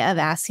way of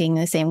asking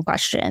the same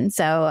question.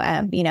 So,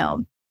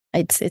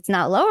 it's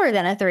not lower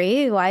than a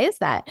 3. Why is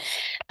that?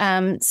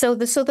 So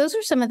those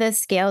are some of the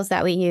scales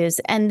that we use.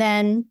 And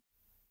then,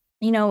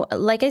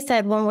 like I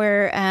said, when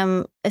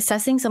we're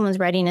assessing someone's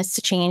readiness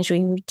to change,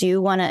 we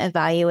do want to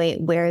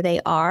evaluate where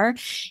they are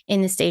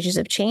in the stages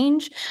of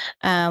change,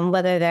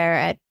 whether they're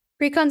at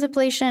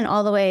pre-contemplation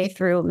all the way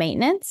through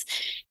maintenance.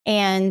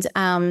 And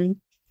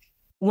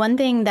one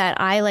thing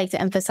that I like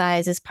to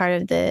emphasize as part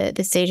of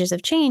the stages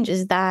of change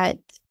is that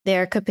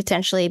there could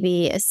potentially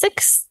be a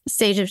 6th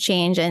stage of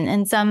change.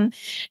 And some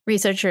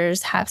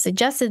researchers have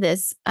suggested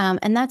this,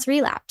 and that's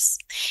relapse.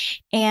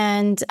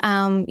 And,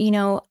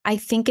 I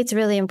think it's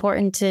really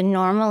important to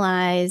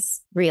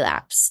normalize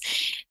relapse.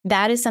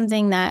 That is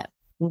something that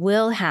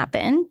will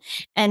happen.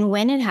 And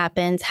when it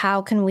happens,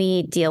 how can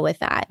we deal with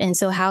that? And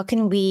so how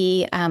can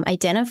we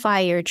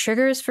identify your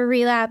triggers for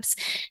relapse?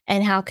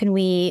 And how can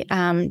we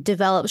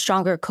develop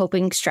stronger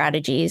coping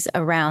strategies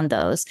around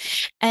those?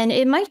 And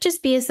it might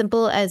just be as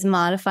simple as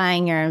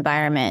modifying your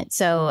environment.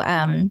 So,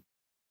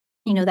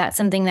 that's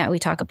something that we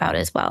talk about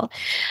as well.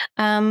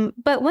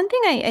 But one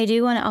thing I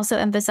do want to also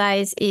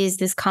emphasize is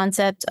this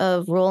concept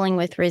of rolling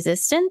with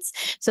resistance.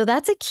 So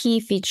that's a key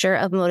feature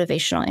of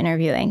motivational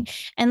interviewing.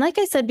 And like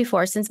I said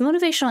before, since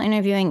motivational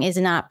interviewing is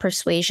not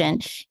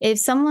persuasion, if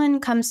someone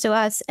comes to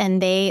us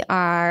and they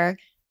are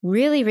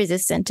really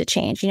resistant to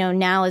change,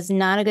 now is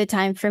not a good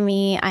time for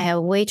me, I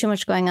have way too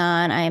much going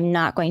on, I am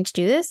not going to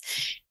do this,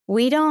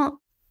 we don't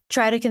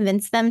try to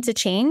convince them to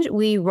change,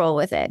 we roll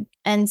with it.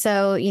 And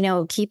so,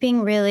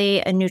 keeping really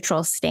a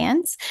neutral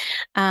stance,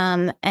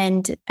 and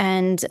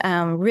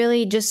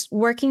really just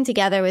working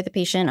together with the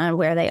patient on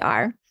where they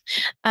are.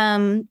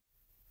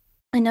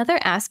 Another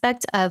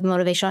aspect of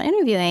motivational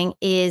interviewing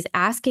is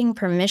asking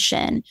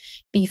permission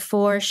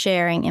before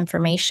sharing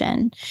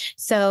information.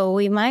 So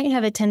we might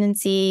have a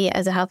tendency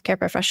as a healthcare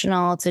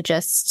professional to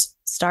just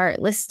start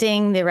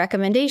listing the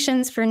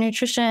recommendations for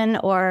nutrition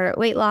or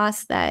weight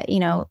loss that,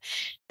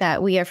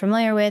 that we are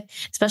familiar with,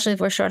 especially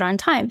if we're short on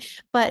time.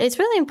 But it's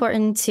really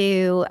important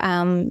to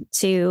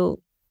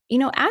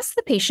ask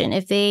the patient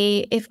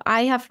if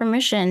I have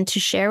permission to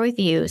share with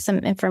you some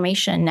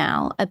information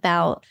now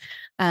about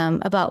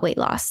weight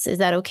loss. Is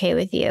that okay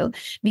with you?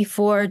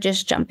 Before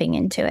just jumping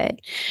into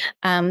it.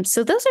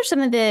 So those are some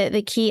of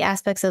the key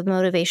aspects of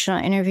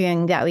motivational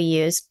interviewing that we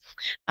use.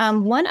 A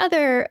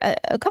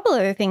couple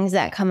other things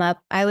that come up,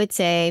 I would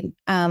say,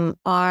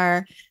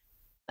 are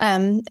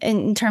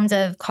in terms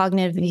of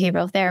cognitive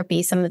behavioral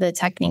therapy, some of the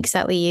techniques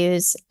that we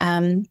use.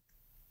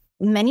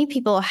 Many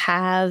people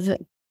have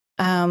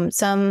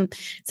some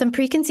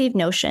preconceived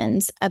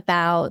notions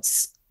about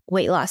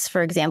weight loss,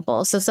 for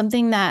example. So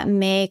something that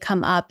may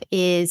come up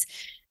is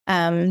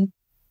a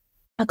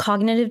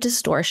cognitive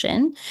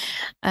distortion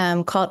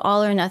called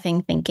all or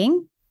nothing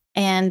thinking.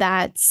 And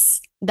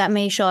that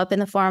may show up in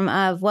the form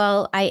of,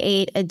 well, I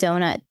ate a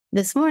donut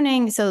this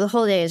morning, so the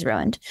whole day is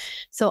ruined.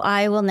 So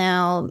I will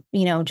now,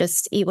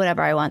 just eat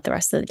whatever I want the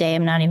rest of the day.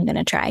 I'm not even going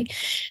to try.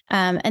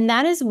 And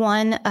that is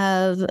one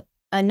of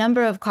a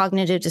number of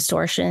cognitive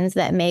distortions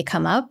that may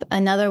come up.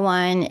 Another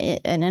one,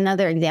 and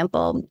another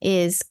example,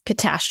 is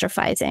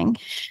catastrophizing.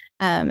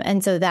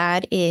 And so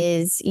that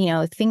is,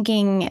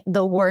 thinking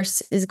the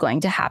worst is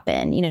going to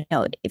happen.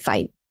 If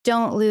I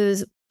don't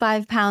lose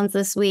 5 pounds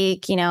this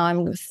week,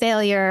 I'm a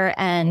failure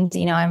and,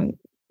 I'm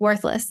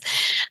worthless.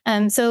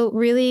 So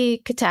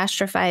really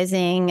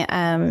catastrophizing,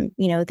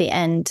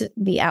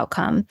 the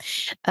outcome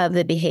of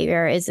the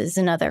behavior is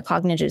another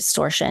cognitive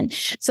distortion.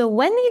 So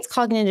when these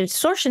cognitive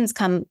distortions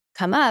come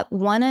up,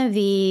 one of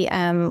the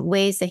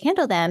ways to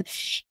handle them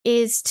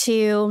is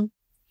to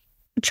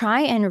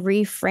try and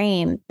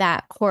reframe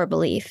that core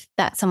belief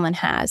that someone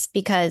has,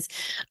 because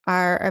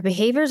our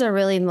behaviors are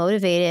really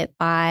motivated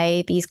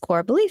by these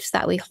core beliefs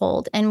that we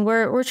hold, and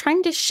we're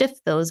trying to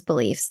shift those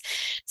beliefs.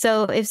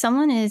 So if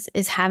someone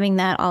is having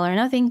that all or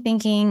nothing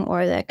thinking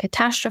or the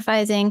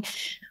catastrophizing,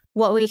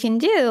 what we can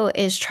do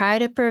is try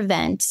to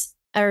present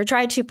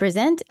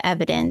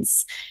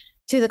evidence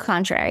to the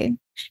contrary.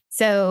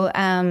 So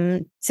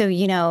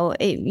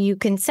you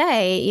can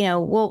say,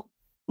 well,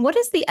 what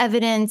is the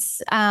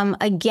evidence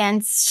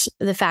against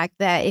the fact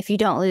that if you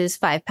don't lose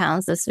 5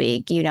 pounds this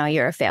week,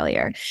 you're a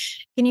failure?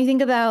 Can you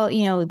think about,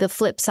 the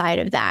flip side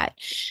of that?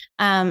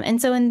 And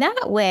so in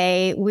that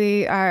way,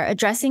 we are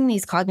addressing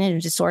these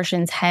cognitive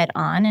distortions head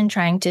on and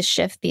trying to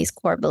shift these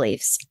core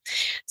beliefs.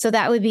 So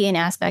that would be an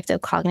aspect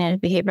of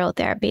cognitive behavioral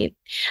therapy.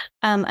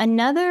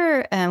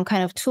 Another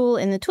kind of tool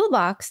in the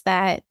toolbox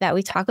that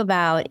we talk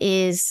about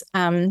is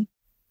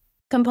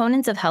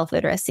components of health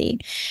literacy.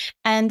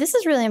 And this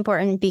is really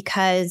important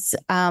because,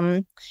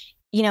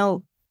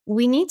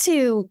 we need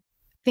to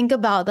think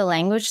about the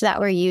language that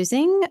we're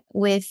using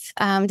with,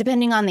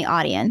 depending on the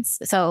audience.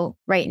 So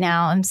right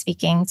now I'm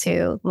speaking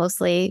to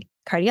mostly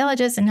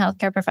cardiologists and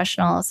healthcare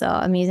professionals. So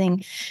I'm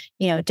using,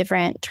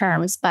 different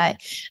terms.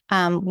 But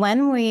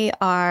when we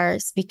are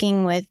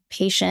speaking with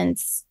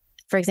patients,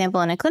 for example,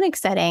 in a clinic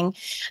setting,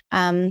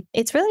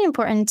 it's really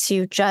important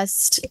to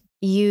just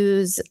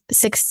use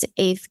 6th to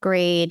 8th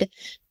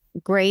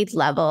grade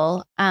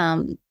level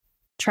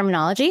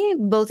terminology,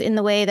 both in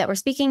the way that we're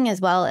speaking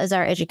as well as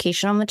our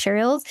educational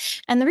materials.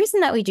 And the reason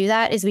that we do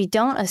that is we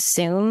don't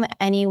assume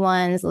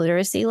anyone's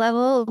literacy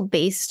level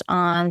based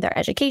on their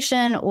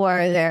education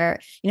or their,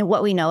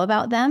 what we know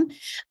about them.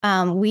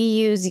 We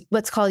use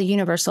what's called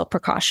universal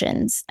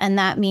precautions. And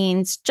that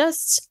means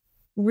just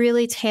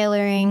really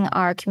tailoring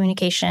our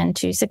communication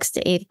to 6th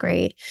to 8th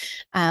grade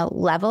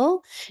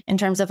level in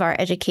terms of our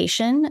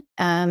education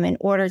in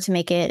order to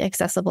make it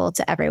accessible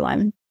to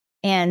everyone.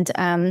 And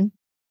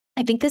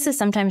I think this is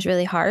sometimes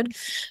really hard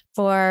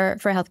for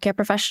healthcare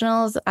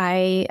professionals.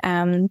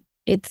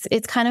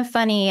 It's kind of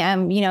funny.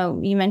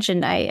 You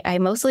mentioned I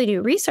mostly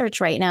do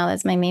research right now.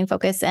 That's my main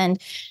focus. And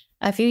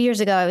a few years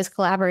ago, I was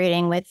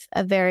collaborating with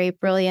a very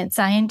brilliant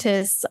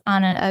scientist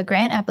on a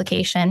grant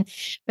application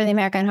for the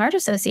American Heart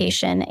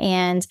Association.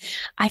 And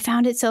I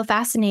found it so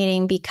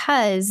fascinating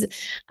because,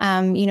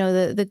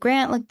 the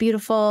grant looked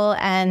beautiful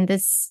and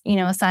this,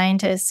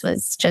 scientist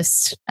was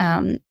just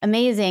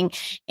amazing.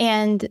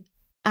 And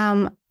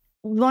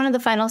one of the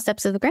final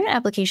steps of the grant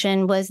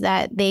application was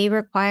that they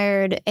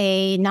required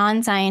a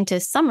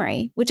non-scientist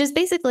summary, which is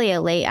basically a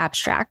lay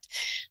abstract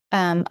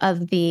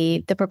of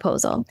the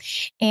proposal.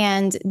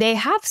 And they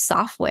have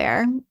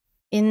software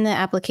in the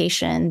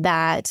application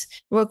that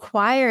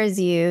requires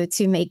you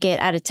to make it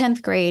at a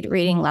 10th grade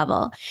reading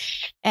level.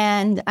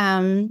 And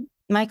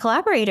my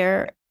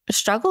collaborator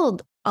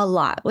struggled a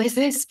lot with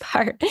this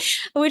part,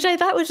 which I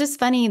thought was just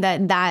funny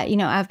that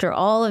after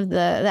all of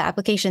the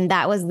application,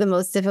 that was the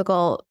most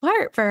difficult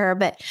part for her.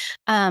 But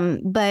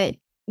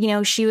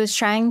she was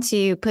trying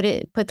to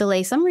put the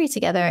lay summary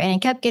together, and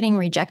it kept getting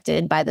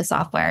rejected by the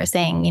software,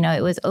 saying,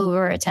 it was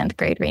over a 10th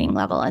grade reading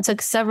level. And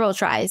took several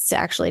tries to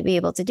actually be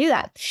able to do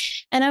that.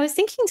 And I was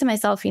thinking to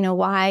myself,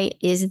 why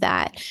is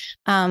that?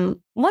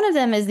 One of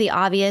them is the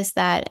obvious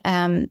that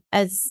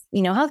as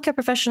healthcare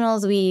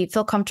professionals, we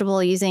feel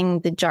comfortable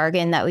using the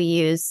jargon that we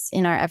use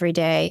in our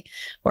everyday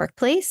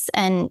workplace,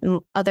 and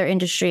other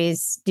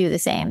industries do the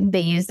same.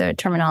 They use the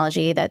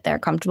terminology that they're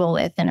comfortable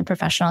with in a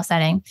professional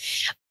setting.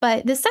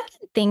 But the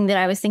second thing that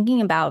I was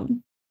thinking about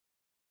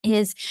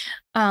is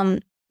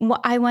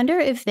I wonder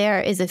if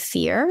there is a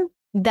fear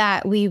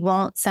that we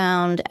won't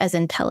sound as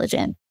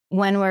intelligent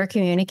when we're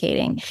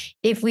communicating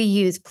if we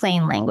use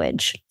plain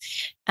language.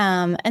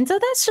 And so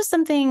that's just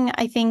something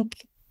I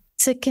think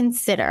to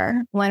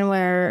consider when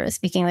we're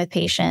speaking with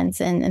patients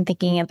and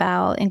thinking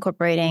about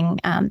incorporating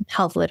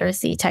health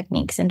literacy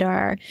techniques into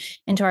our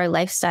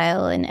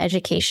lifestyle and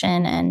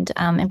education and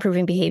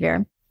improving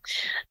behavior.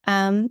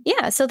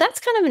 So that's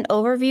kind of an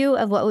overview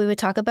of what we would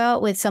talk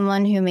about with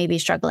someone who may be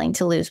struggling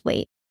to lose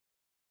weight.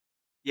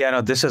 Yeah,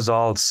 no, this is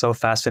all so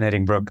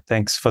fascinating, Brooke.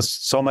 Thanks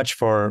so much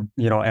for,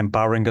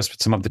 empowering us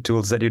with some of the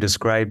tools that you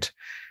described.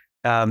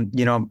 Final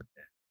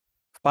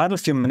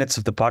few minutes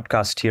of the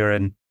podcast here,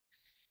 and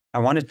I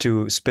wanted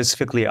to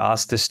specifically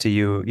ask this to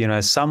you,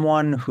 as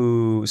someone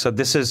who, so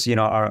this is,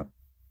 our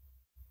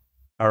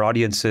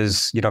audience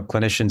is,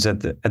 clinicians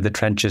at the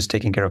trenches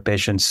taking care of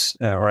patients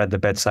or at the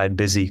bedside,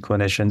 busy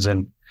clinicians.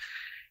 And,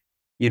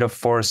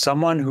 for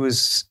someone who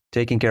is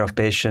taking care of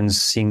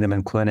patients, seeing them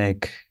in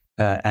clinic,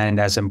 and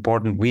as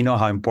important, we know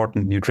how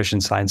important nutrition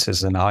science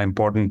is and how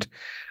important,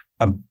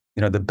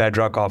 the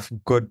bedrock of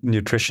good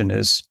nutrition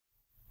is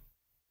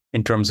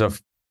in terms of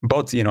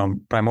both,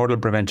 primordial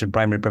prevention,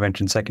 primary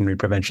prevention, secondary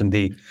prevention,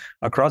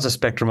 across the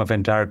spectrum of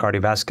entire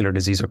cardiovascular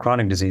disease or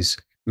chronic disease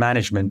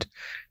management.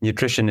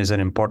 Nutrition is an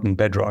important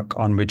bedrock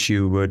on which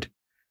you would,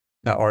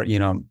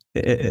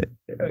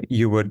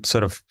 you would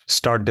sort of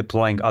start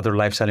deploying other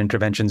lifestyle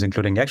interventions,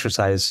 including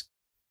exercise.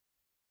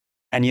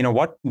 And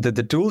what the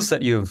tools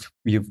that you've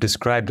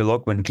described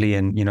eloquently,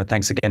 and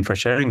thanks again for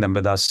sharing them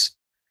with us.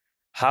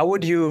 How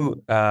would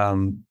you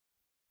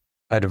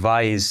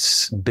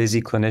advise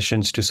busy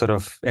clinicians to sort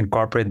of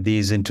incorporate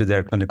these into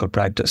their clinical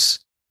practice?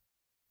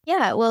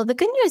 Yeah, well, the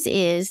good news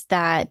is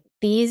that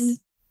these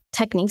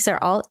techniques are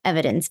all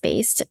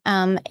evidence-based.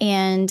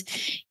 And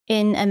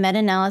in a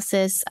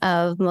meta-analysis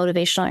of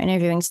motivational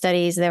interviewing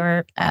studies, there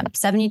were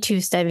 72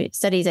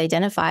 studies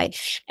identified.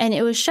 And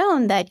it was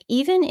shown that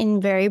even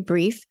in very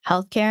brief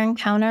healthcare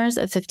encounters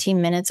of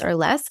 15 minutes or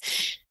less,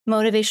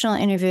 motivational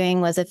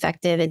interviewing was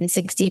effective in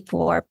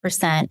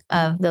 64%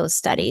 of those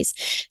studies.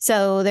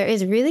 So there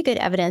is really good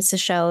evidence to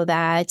show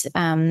that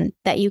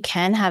that you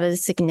can have a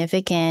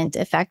significant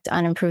effect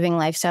on improving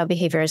lifestyle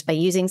behaviors by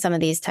using some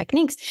of these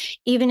techniques,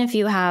 even if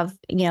you have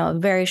a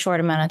very short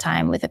amount of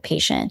time with a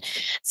patient.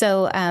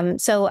 So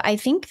I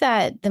think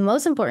that the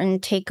most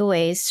important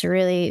takeaways to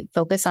really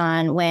focus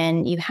on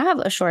when you have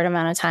a short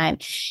amount of time,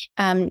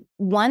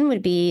 one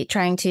would be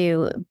trying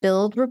to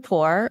build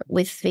rapport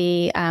with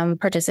the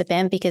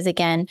participant, because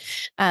again,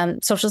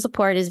 social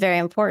support is very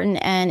important.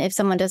 And if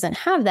someone doesn't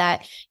have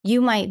that,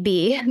 you might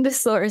be the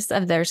source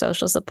of their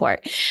social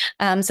support.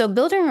 So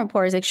building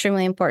rapport is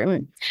extremely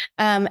important.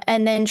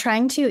 And then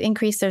trying to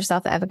increase their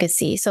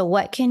self-efficacy. So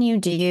what can you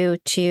do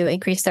to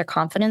increase their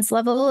confidence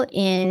level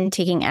in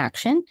taking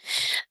action?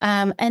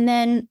 And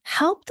then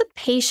help the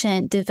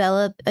patient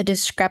develop a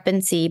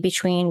discrepancy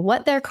between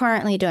what they're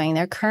currently doing,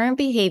 their current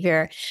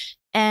behavior,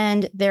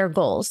 and their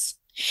goals.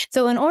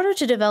 So in order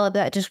to develop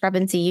that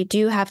discrepancy, you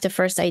do have to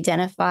first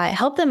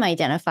help them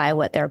identify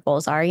what their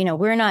goals are.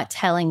 We're not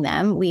telling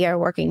them, we are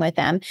working with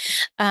them.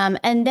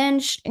 And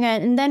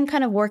then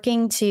kind of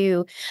working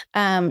to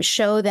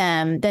show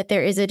them that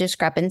there is a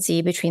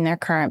discrepancy between their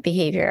current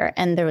behavior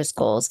and those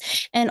goals.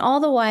 And all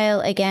the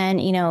while, again,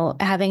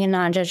 having a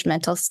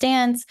non-judgmental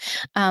stance,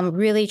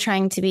 really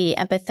trying to be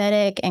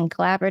empathetic and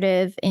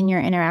collaborative in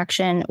your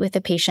interaction with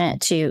the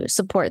patient to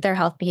support their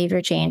health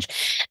behavior change.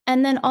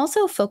 And then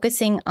also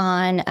focusing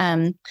on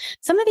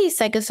some of these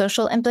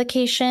psychosocial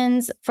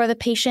implications for the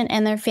patient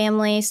and their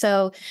family.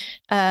 So,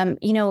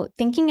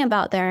 thinking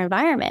about their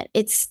environment,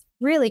 it's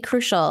really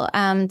crucial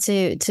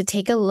to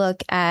take a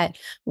look at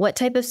what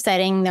type of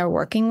setting they're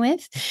working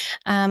with.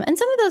 And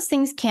some of those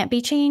things can't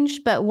be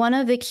changed, but one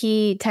of the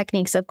key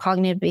techniques of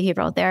cognitive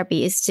behavioral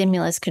therapy is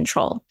stimulus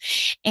control.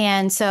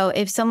 And so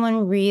if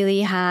someone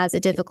really has a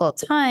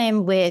difficult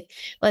time with,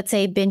 let's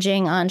say,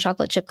 binging on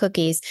chocolate chip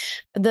cookies,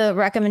 the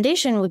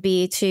recommendation would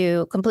be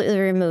to completely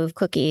remove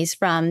cookies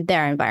from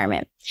their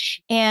environment.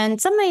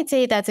 And some might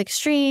say that's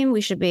extreme.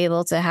 We should be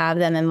able to have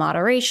them in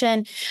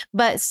moderation.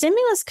 But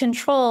stimulus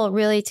control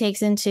really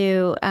takes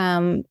into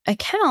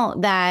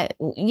account that,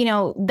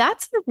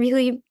 that's a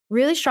really,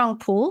 really strong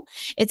pull.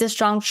 It's a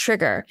strong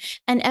trigger.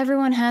 And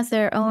everyone has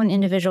their own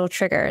individual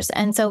triggers.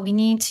 And so we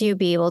need to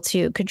be able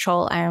to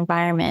control our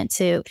environment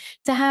to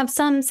have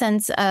some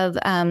sense of,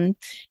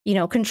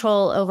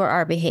 control over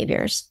our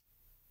behaviors.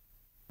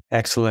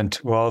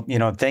 Excellent. Well,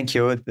 thank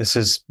you. This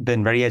has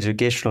been very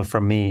educational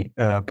for me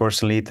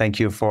personally.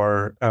 Thank you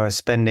for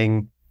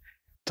spending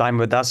time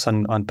with us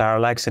on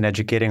Parallax and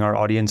educating our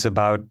audience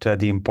about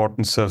the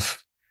importance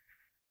of,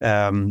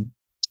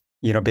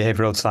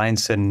 behavioral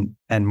science and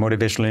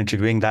motivational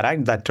interviewing.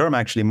 That term,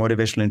 actually,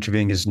 motivational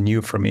interviewing, is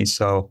new for me.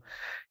 So,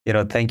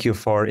 thank you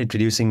for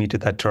introducing me to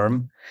that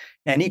term.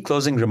 Any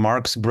closing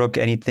remarks, Brooke?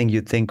 Anything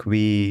you think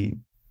we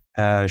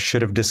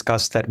should have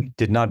discussed that we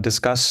did not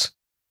discuss?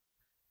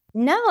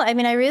 No, I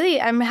mean,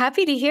 I'm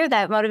happy to hear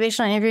that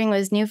motivational interviewing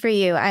was new for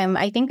you.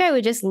 I think I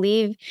would just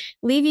leave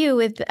you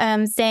with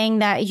saying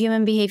that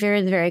human behavior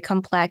is very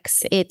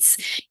complex. It's,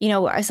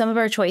 some of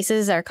our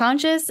choices are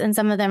conscious and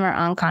some of them are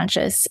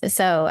unconscious.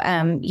 So,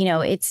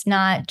 it's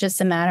not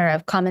just a matter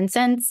of common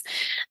sense.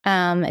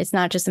 It's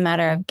not just a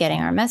matter of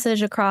getting our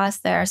message across.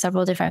 There are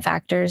several different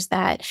factors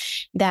that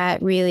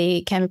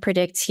really can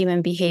predict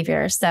human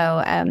behavior.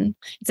 So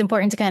it's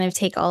important to kind of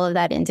take all of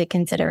that into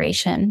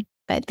consideration.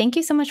 But thank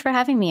you so much for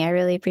having me. I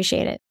really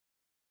appreciate it.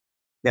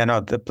 Yeah, no,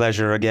 the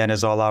pleasure again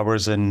is all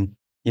ours. And,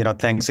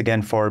 thanks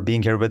again for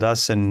being here with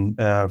us and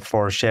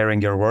for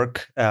sharing your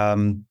work.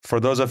 For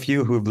those of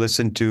you who've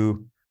listened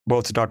to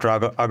both Dr.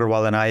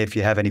 Aggarwal and I, if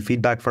you have any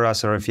feedback for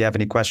us or if you have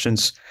any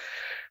questions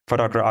for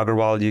Dr.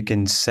 Aggarwal, you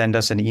can send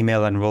us an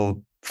email and we'll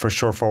for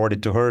sure forward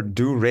it to her.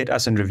 Do rate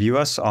us and review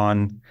us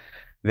on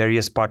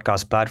various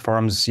podcast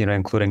platforms,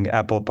 including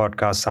Apple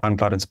Podcasts,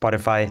 SoundCloud, and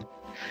Spotify.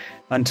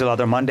 Until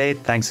other Monday,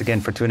 thanks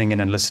again for tuning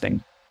in and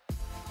listening.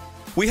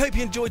 We hope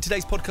you enjoyed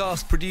today's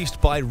podcast produced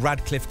by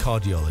Radcliffe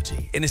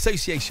Cardiology in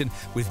association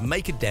with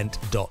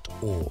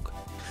makeadent.org.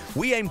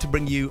 We aim to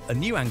bring you a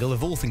new angle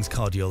of all things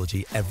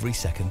cardiology every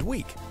second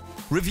week.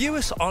 Review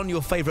us on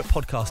your favourite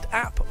podcast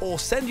app or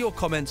send your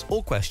comments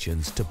or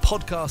questions to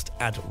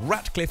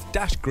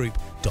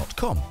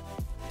podcast@radcliffe-group.com.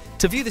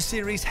 To view the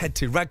series, head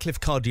to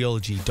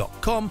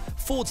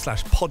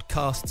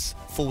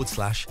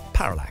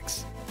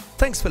radcliffecardiology.com/podcasts/Parallax.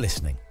 Thanks for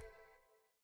listening.